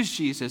accuse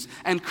Jesus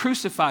and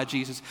crucify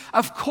Jesus?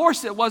 Of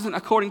course it wasn't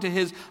according to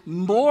his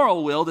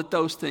moral will that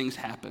those things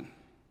happen.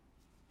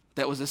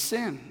 That was a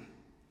sin.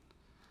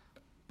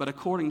 But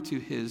according to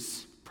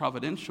his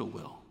providential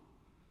will,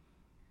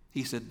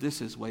 he said this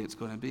is the way it's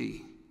going to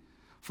be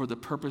for the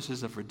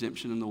purposes of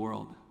redemption in the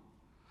world.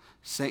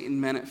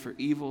 Satan meant it for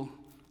evil.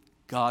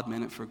 God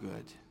meant it for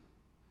good.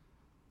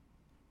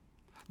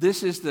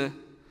 This is the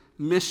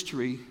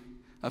mystery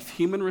of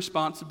human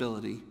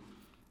responsibility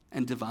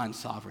and divine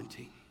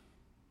sovereignty.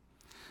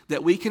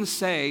 That we can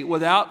say,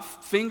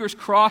 without fingers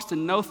crossed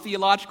and no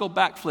theological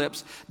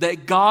backflips,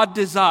 that God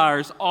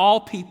desires all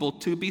people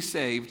to be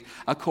saved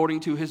according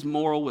to his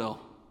moral will.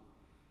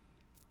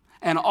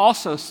 And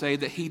also say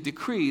that he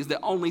decrees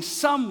that only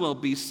some will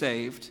be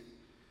saved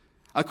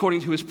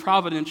according to his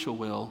providential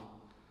will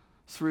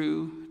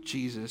through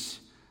Jesus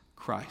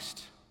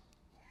Christ.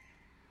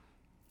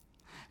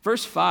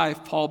 Verse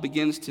 5, Paul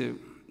begins to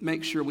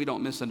make sure we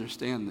don't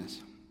misunderstand this.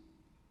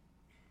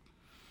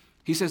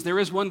 He says, there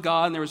is one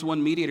God and there is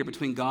one mediator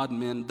between God and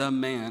men, the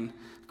man,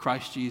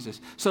 Christ Jesus.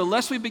 So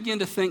lest we begin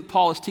to think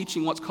Paul is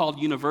teaching what's called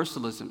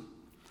universalism,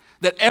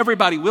 that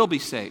everybody will be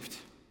saved,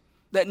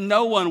 that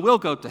no one will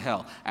go to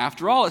hell.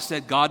 After all, it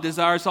said God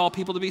desires all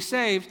people to be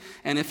saved,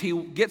 and if he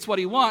gets what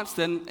he wants,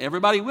 then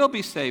everybody will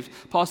be saved.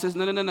 Paul says,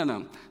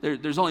 no.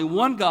 There's only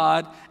one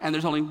God, and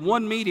there's only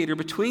one mediator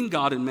between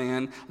God and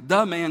man,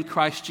 the man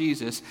Christ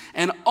Jesus,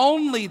 and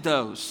only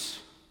those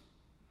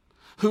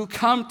who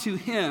come to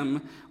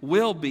him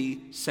will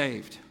be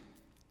saved.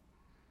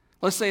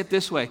 Let's say it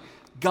this way.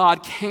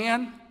 God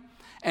can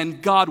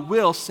and God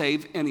will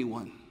save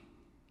anyone.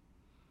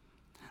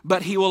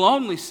 But he will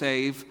only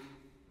save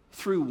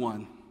through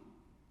one,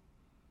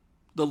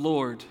 the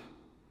Lord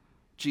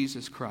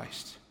Jesus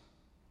Christ.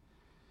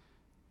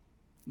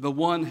 The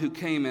one who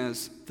came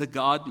as the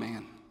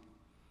God-man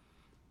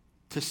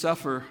to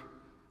suffer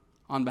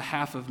on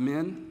behalf of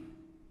men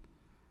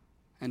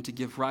and to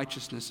give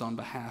righteousness on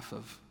behalf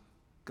of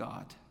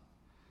God.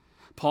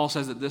 Paul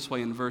says it this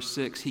way in verse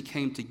 6, he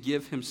came to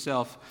give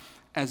himself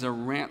as a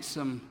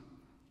ransom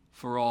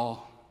for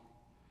all,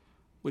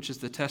 which is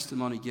the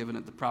testimony given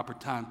at the proper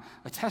time.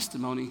 A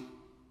testimony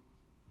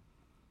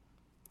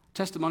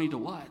to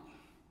what?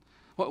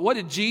 What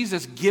did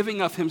Jesus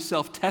giving of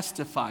himself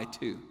testify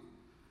to?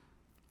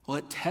 Well,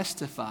 it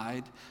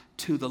testified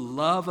to the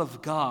love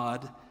of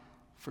God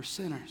for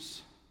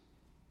sinners.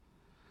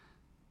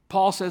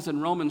 Paul says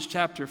in Romans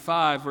chapter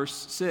 5, verse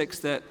 6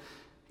 that,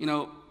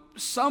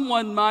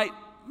 someone might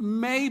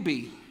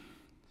maybe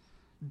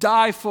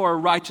die for a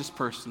righteous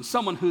person,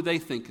 someone who they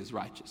think is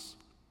righteous.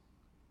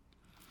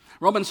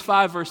 Romans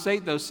 5, verse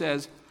 8, though,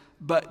 says,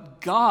 but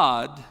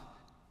God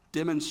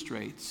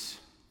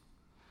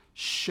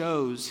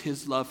shows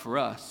his love for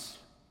us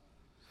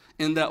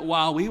in that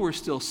while we were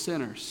still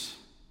sinners,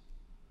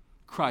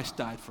 Christ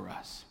died for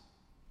us.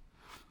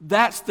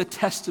 That's the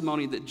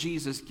testimony that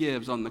Jesus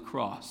gives on the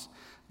cross.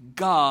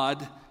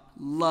 God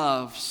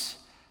loves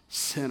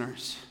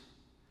sinners.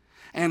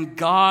 And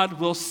God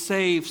will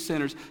save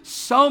sinners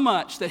so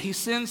much that he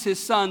sends his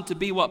son to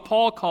be what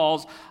Paul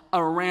calls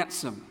a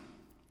ransom,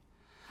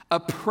 a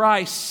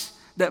price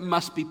that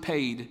must be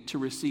paid to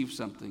receive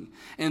something.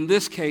 In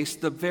this case,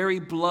 the very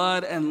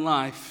blood and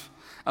life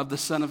of the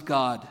Son of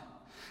God.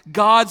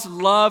 God's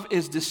love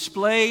is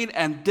displayed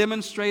and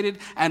demonstrated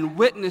and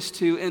witnessed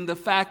to in the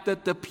fact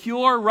that the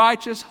pure,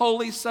 righteous,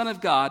 holy Son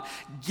of God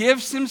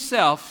gives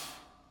himself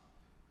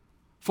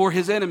for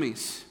his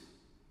enemies.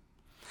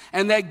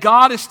 And that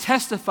God is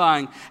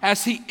testifying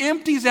as he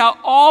empties out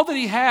all that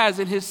he has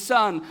in his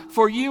Son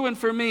for you and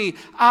for me.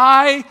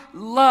 I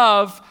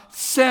love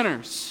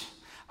sinners.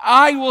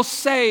 I will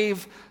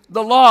save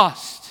the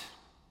lost.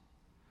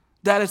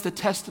 That is the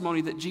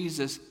testimony that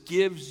Jesus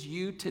gives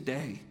you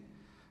today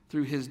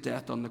through his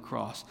death on the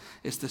cross.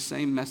 It's the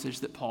same message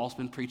that Paul's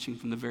been preaching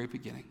from the very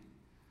beginning.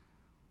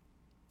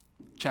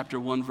 Chapter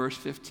 1, verse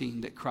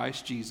 15, that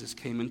Christ Jesus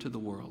came into the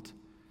world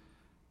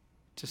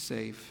to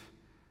save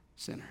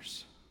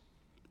sinners.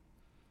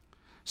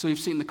 So we've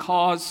seen the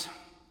cause,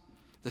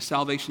 the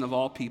salvation of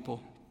all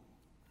people.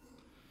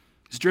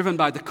 It's driven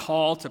by the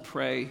call to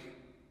pray.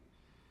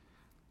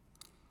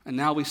 And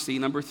now we see,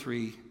 number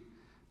 3,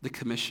 the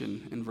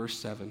commission in verse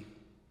 7.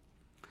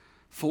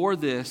 For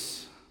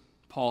this,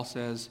 Paul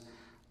says,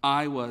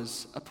 I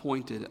was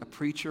appointed a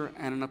preacher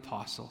and an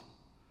apostle.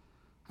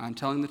 I'm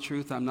telling the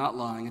truth, I'm not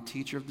lying, a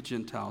teacher of the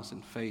Gentiles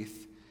in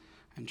faith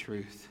and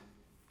truth.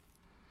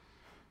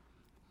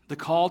 The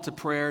call to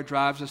prayer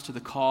drives us to the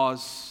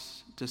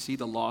cause to see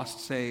the lost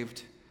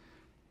saved.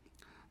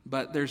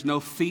 But there's no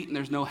feet and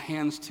there's no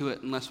hands to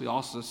it unless we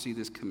also see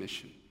this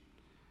commission.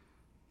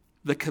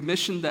 The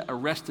commission that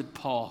arrested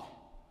Paul.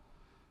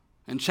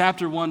 In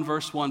chapter 1,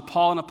 verse 1,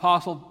 Paul, an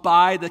apostle,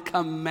 by the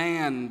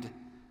command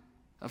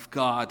of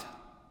God.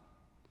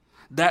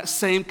 That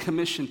same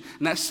commission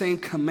and that same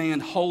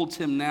command holds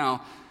him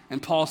now.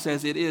 And Paul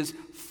says it is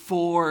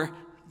for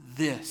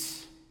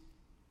this.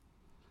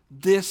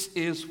 This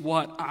is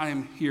what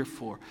I'm here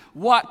for.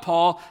 What,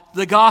 Paul?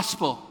 The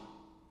gospel.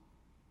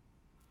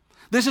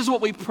 This is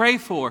what we pray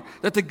for,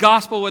 that the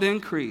gospel would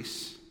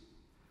increase.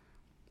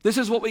 This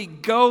is what we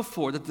go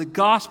for, that the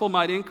gospel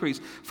might increase.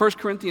 1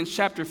 Corinthians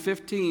chapter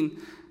 15,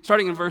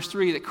 starting in verse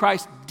 3, that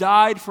Christ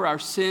died for our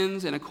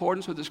sins in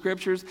accordance with the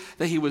Scriptures,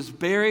 that he was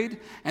buried,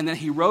 and that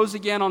he rose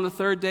again on the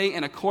third day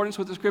in accordance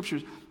with the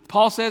Scriptures.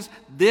 Paul says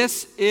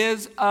this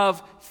is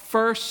of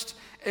first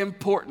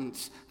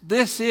importance.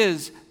 This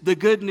is the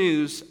good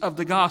news of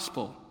the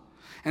gospel.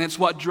 And it's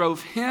what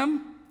drove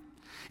him.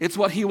 It's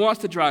what he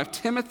wants to drive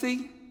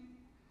Timothy.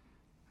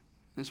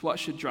 It's what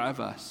should drive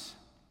us.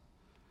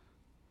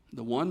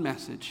 The one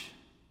message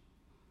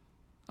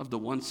of the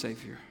one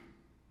Savior.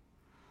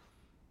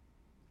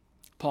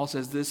 Paul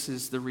says this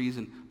is the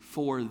reason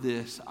for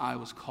this I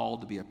was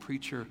called to be a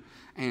preacher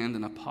and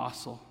an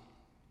apostle.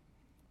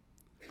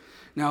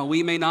 Now,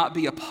 we may not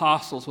be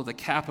apostles with a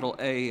capital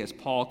A, as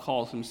Paul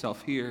calls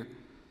himself here.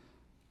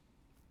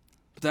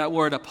 But that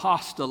word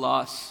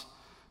apostolos is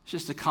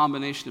just a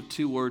combination of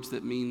two words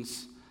that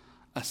means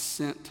a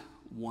sent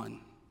one.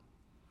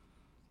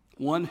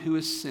 One who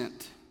is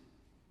sent.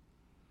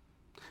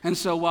 And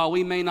so while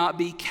we may not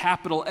be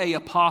capital A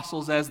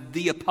apostles as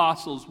the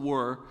apostles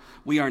were,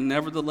 we are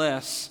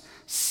nevertheless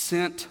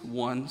sent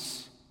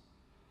ones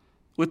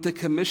with the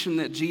commission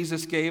that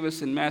Jesus gave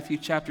us in Matthew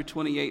chapter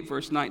 28,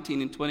 verse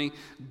 19 and 20.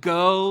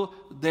 Go,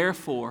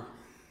 therefore,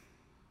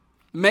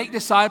 make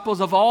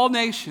disciples of all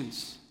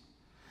nations,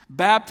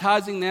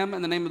 baptizing them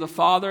in the name of the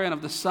Father and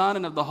of the Son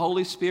and of the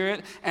Holy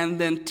Spirit, and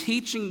then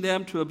teaching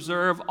them to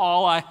observe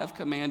all I have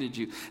commanded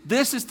you.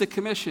 This is the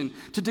commission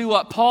to do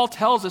what Paul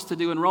tells us to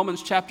do in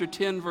Romans chapter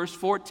 10, verse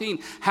 14.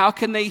 How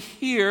can they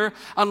hear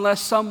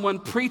unless someone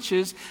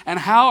preaches? And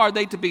how are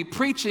they to be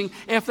preaching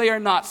if they are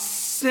not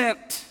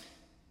sent?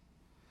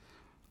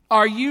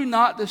 Are you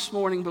not this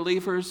morning,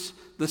 believers,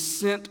 the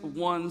sent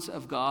ones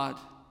of God?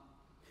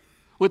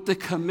 With the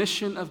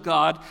commission of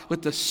God,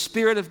 with the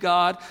Spirit of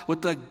God,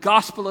 with the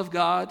gospel of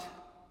God?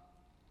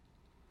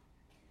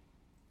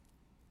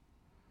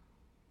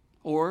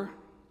 Or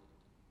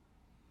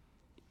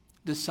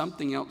does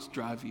something else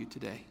drive you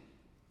today?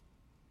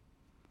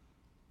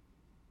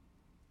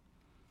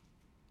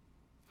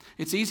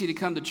 It's easy to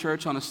come to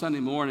church on a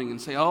Sunday morning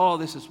and say, oh,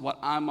 this is what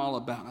I'm all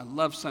about. I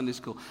love Sunday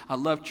school. I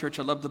love church.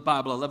 I love the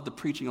Bible. I love the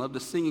preaching. I love the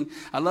singing.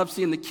 I love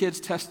seeing the kids'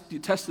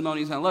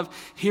 testimonies. I love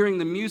hearing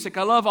the music.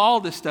 I love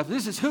all this stuff.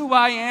 This is who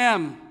I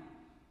am.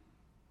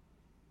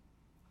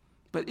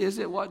 But is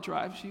it what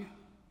drives you?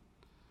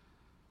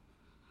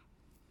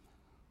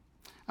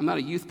 I'm not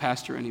a youth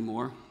pastor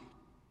anymore.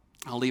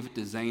 I'll leave it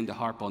to Zane to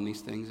harp on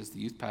these things as the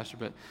youth pastor.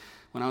 But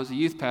when I was a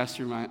youth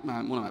pastor, one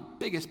of my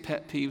biggest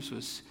pet peeves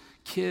was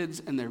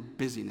kids and their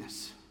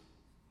busyness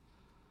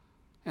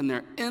and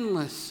their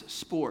endless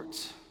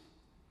sports.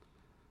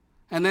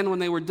 And then when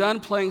they were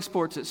done playing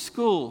sports at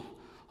school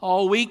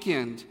all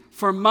weekend,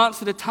 for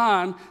months at a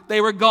time,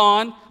 they were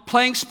gone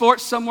playing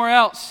sports somewhere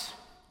else.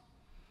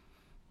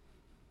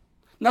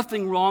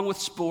 Nothing wrong with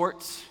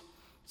sports.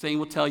 Zane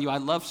will tell you, I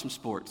love some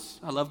sports.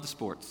 I love the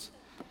sports.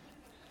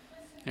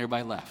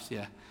 Everybody laughs,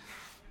 yeah.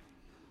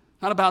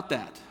 Not about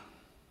that.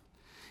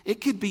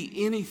 It could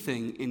be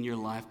anything in your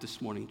life this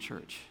morning,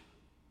 church.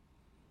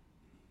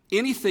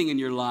 Anything in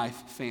your life,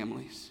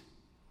 families,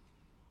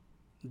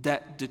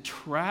 that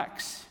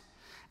detracts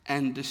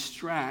and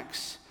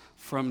distracts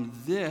from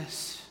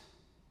this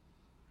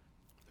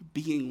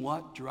being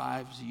what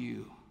drives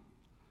you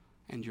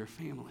and your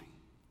family.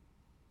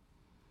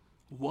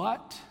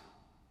 What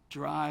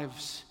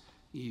drives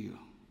you?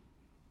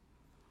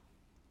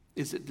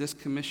 Is it this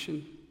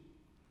commission,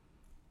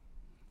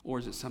 or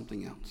is it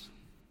something else?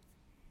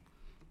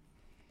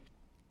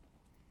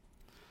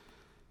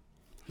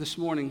 This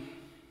morning,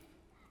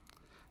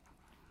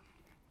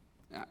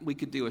 we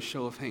could do a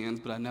show of hands,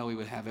 but I know we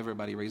would have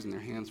everybody raising their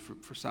hands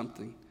for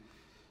something.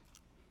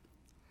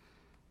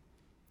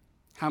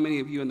 How many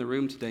of you in the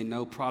room today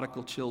know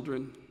prodigal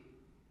children,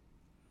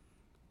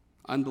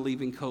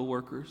 unbelieving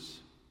coworkers?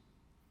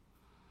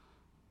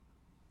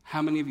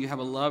 How many of you have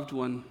a loved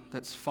one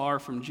that's far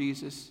from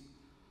Jesus,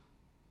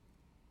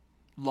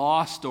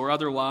 lost or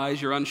otherwise,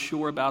 you're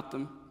unsure about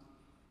them?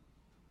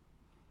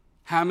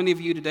 How many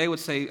of you today would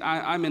say,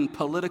 I'm in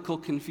political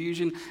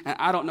confusion and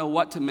I don't know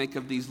what to make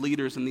of these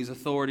leaders and these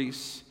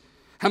authorities?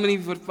 How many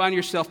of you would find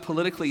yourself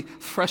politically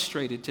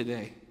frustrated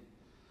today?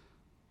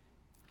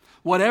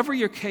 Whatever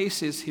your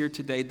case is here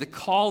today, the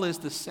call is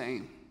the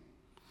same: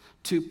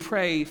 to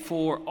pray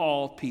for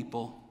all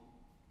people,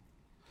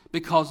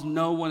 because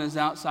no one is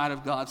outside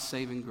of God's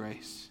saving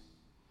grace.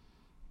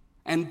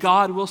 And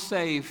God will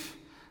save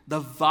the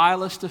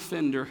vilest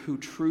offender who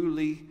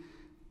truly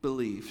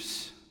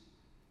believes.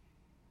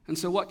 And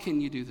so what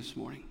can you do this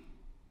morning?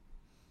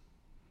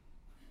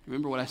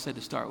 Remember what I said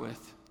to start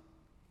with.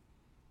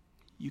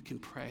 You can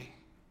pray.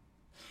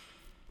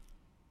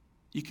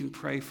 You can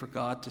pray for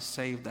God to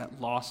save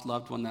that lost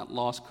loved one, that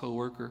lost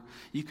coworker.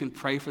 You can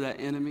pray for that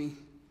enemy.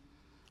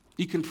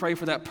 You can pray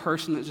for that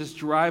person that's just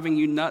driving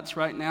you nuts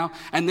right now.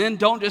 And then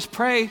don't just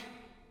pray.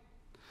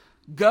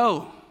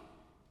 Go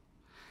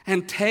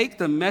and take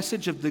the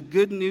message of the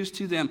good news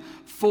to them.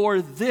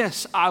 For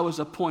this I was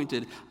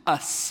appointed, a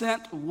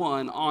sent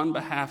one on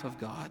behalf of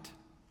God.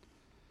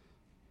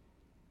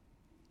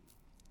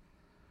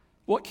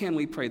 What can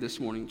we pray this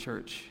morning,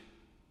 church?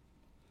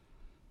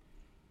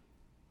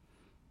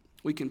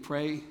 We can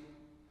pray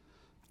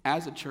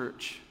as a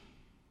church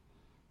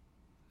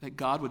that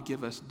God would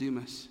give us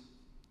Dumas.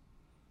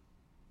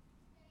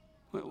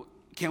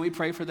 Can we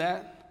pray for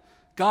that?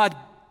 God,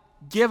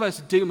 give us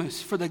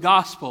Dumas for the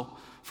gospel,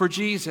 for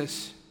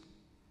Jesus.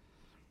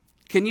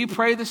 Can you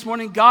pray this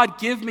morning? God,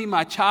 give me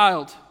my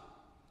child.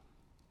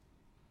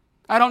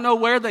 I don't know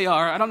where they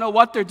are. I don't know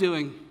what they're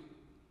doing.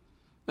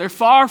 They're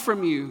far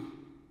from you.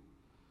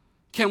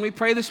 Can we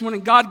pray this morning?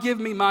 God, give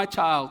me my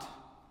child.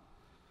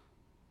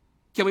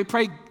 Can we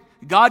pray,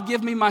 God,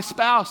 give me my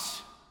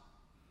spouse?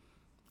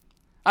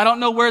 I don't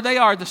know where they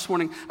are this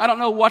morning. I don't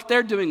know what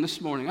they're doing this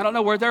morning. I don't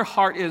know where their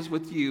heart is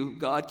with you.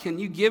 God, can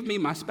you give me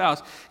my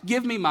spouse?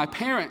 Give me my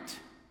parent,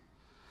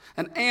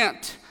 an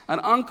aunt, an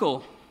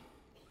uncle,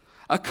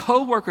 a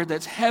coworker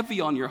that's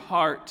heavy on your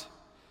heart,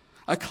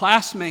 a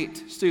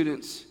classmate,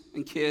 students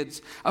and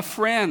kids, a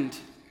friend.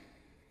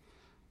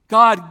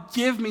 God,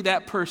 give me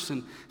that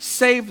person.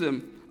 Save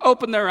them.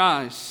 Open their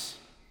eyes.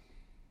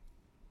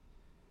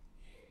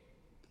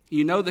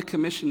 You know the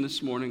commission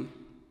this morning.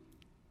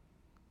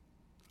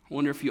 I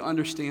wonder if you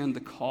understand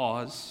the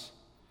cause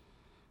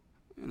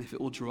and if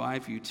it will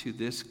drive you to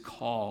this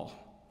call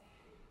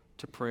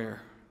to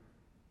prayer.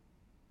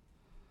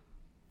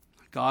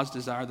 God's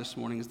desire this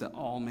morning is that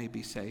all may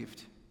be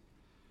saved.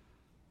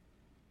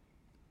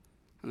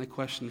 And the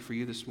question for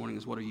you this morning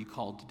is, what are you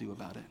called to do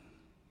about it?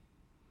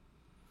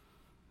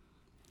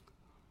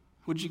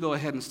 Would you go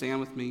ahead and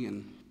stand with me,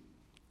 and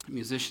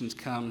musicians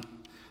come.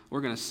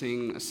 We're going to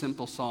sing a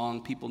simple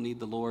song, People Need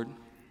the Lord.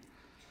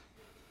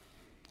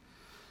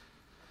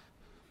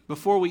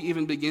 Before we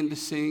even begin to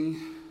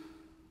sing,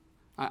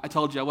 I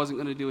told you I wasn't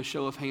going to do a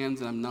show of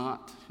hands, and I'm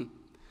not.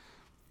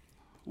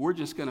 We're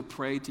just going to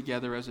pray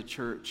together as a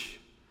church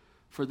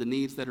for the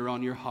needs that are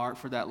on your heart,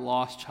 for that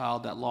lost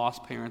child, that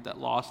lost parent, that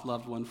lost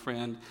loved one,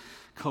 friend,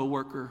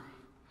 coworker,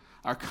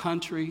 our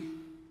country,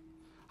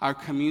 our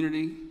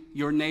community,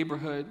 your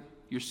neighborhood,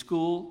 your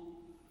school.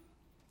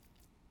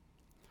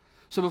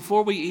 So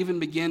before we even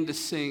begin to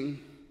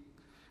sing,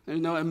 there's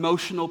no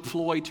emotional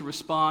ploy to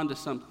respond to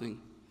something.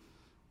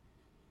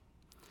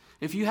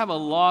 If you have a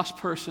lost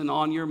person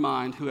on your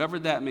mind, whoever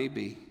that may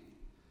be,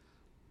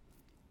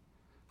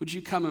 would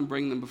you come and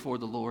bring them before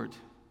the Lord?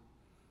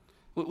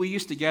 We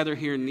used to gather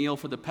here and kneel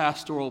for the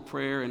pastoral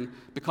prayer, and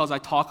because I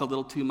talk a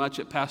little too much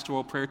at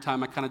pastoral prayer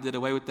time, I kind of did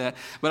away with that.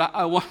 But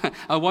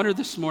I wonder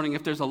this morning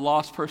if there's a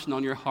lost person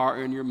on your heart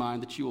or in your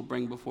mind that you will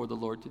bring before the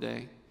Lord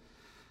today.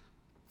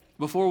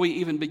 Before we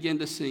even begin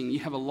to sing, you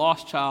have a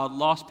lost child,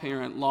 lost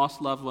parent,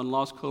 lost loved one,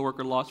 lost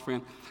coworker, lost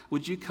friend.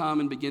 Would you come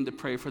and begin to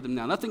pray for them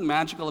now? Nothing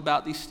magical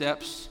about these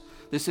steps.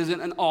 This isn't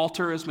an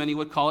altar, as many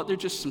would call it. They're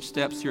just some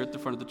steps here at the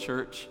front of the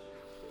church.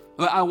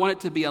 But I want it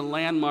to be a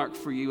landmark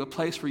for you, a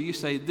place where you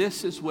say,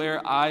 this is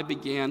where I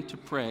began to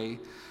pray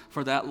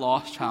for that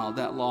lost child,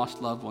 that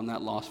lost loved one,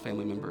 that lost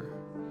family member.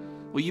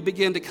 Will you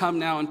begin to come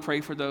now and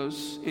pray for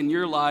those in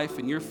your life,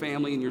 in your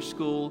family, in your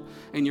school,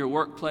 in your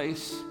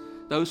workplace,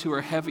 those who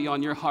are heavy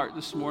on your heart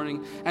this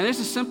morning? And there's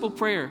a simple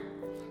prayer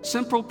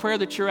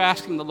that you're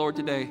asking the Lord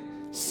today.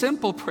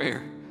 Simple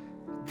prayer.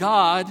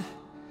 God,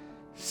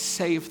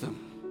 save them.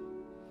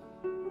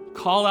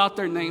 Call out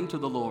their name to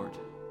the Lord.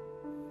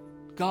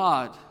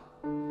 God,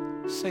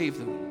 save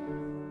them.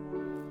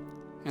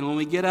 And when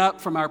we get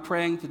up from our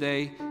praying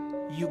today,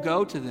 you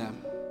go to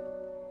them.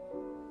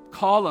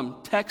 Call them,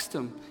 text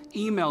them,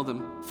 email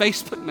them,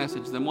 Facebook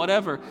message them,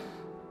 whatever,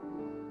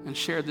 and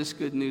share this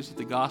good news of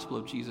the gospel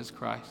of Jesus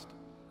Christ.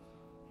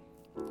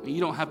 You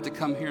don't have to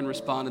come here and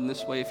respond in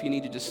this way. If you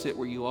need to just sit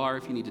where you are,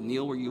 if you need to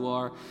kneel where you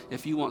are,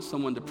 if you want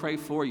someone to pray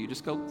for you,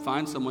 just go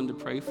find someone to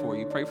pray for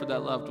you. Pray for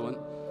that loved one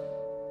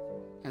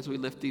as we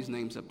lift these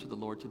names up to the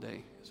Lord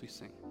today as we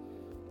sing.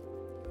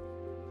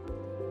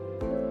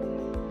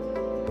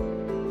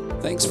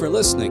 Thanks for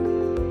listening.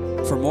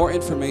 For more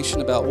information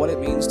about what it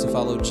means to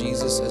follow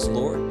Jesus as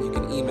Lord, you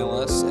can email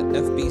us at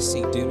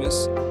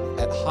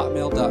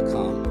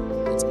fbcdumas@hotmail.com.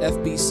 It's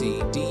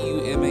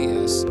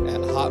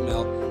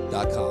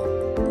fbcdumas@hotmail.com.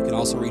 You can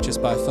also reach us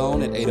by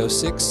phone at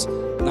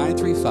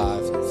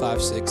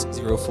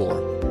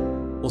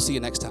 806-935-5604. We'll see you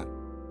next time.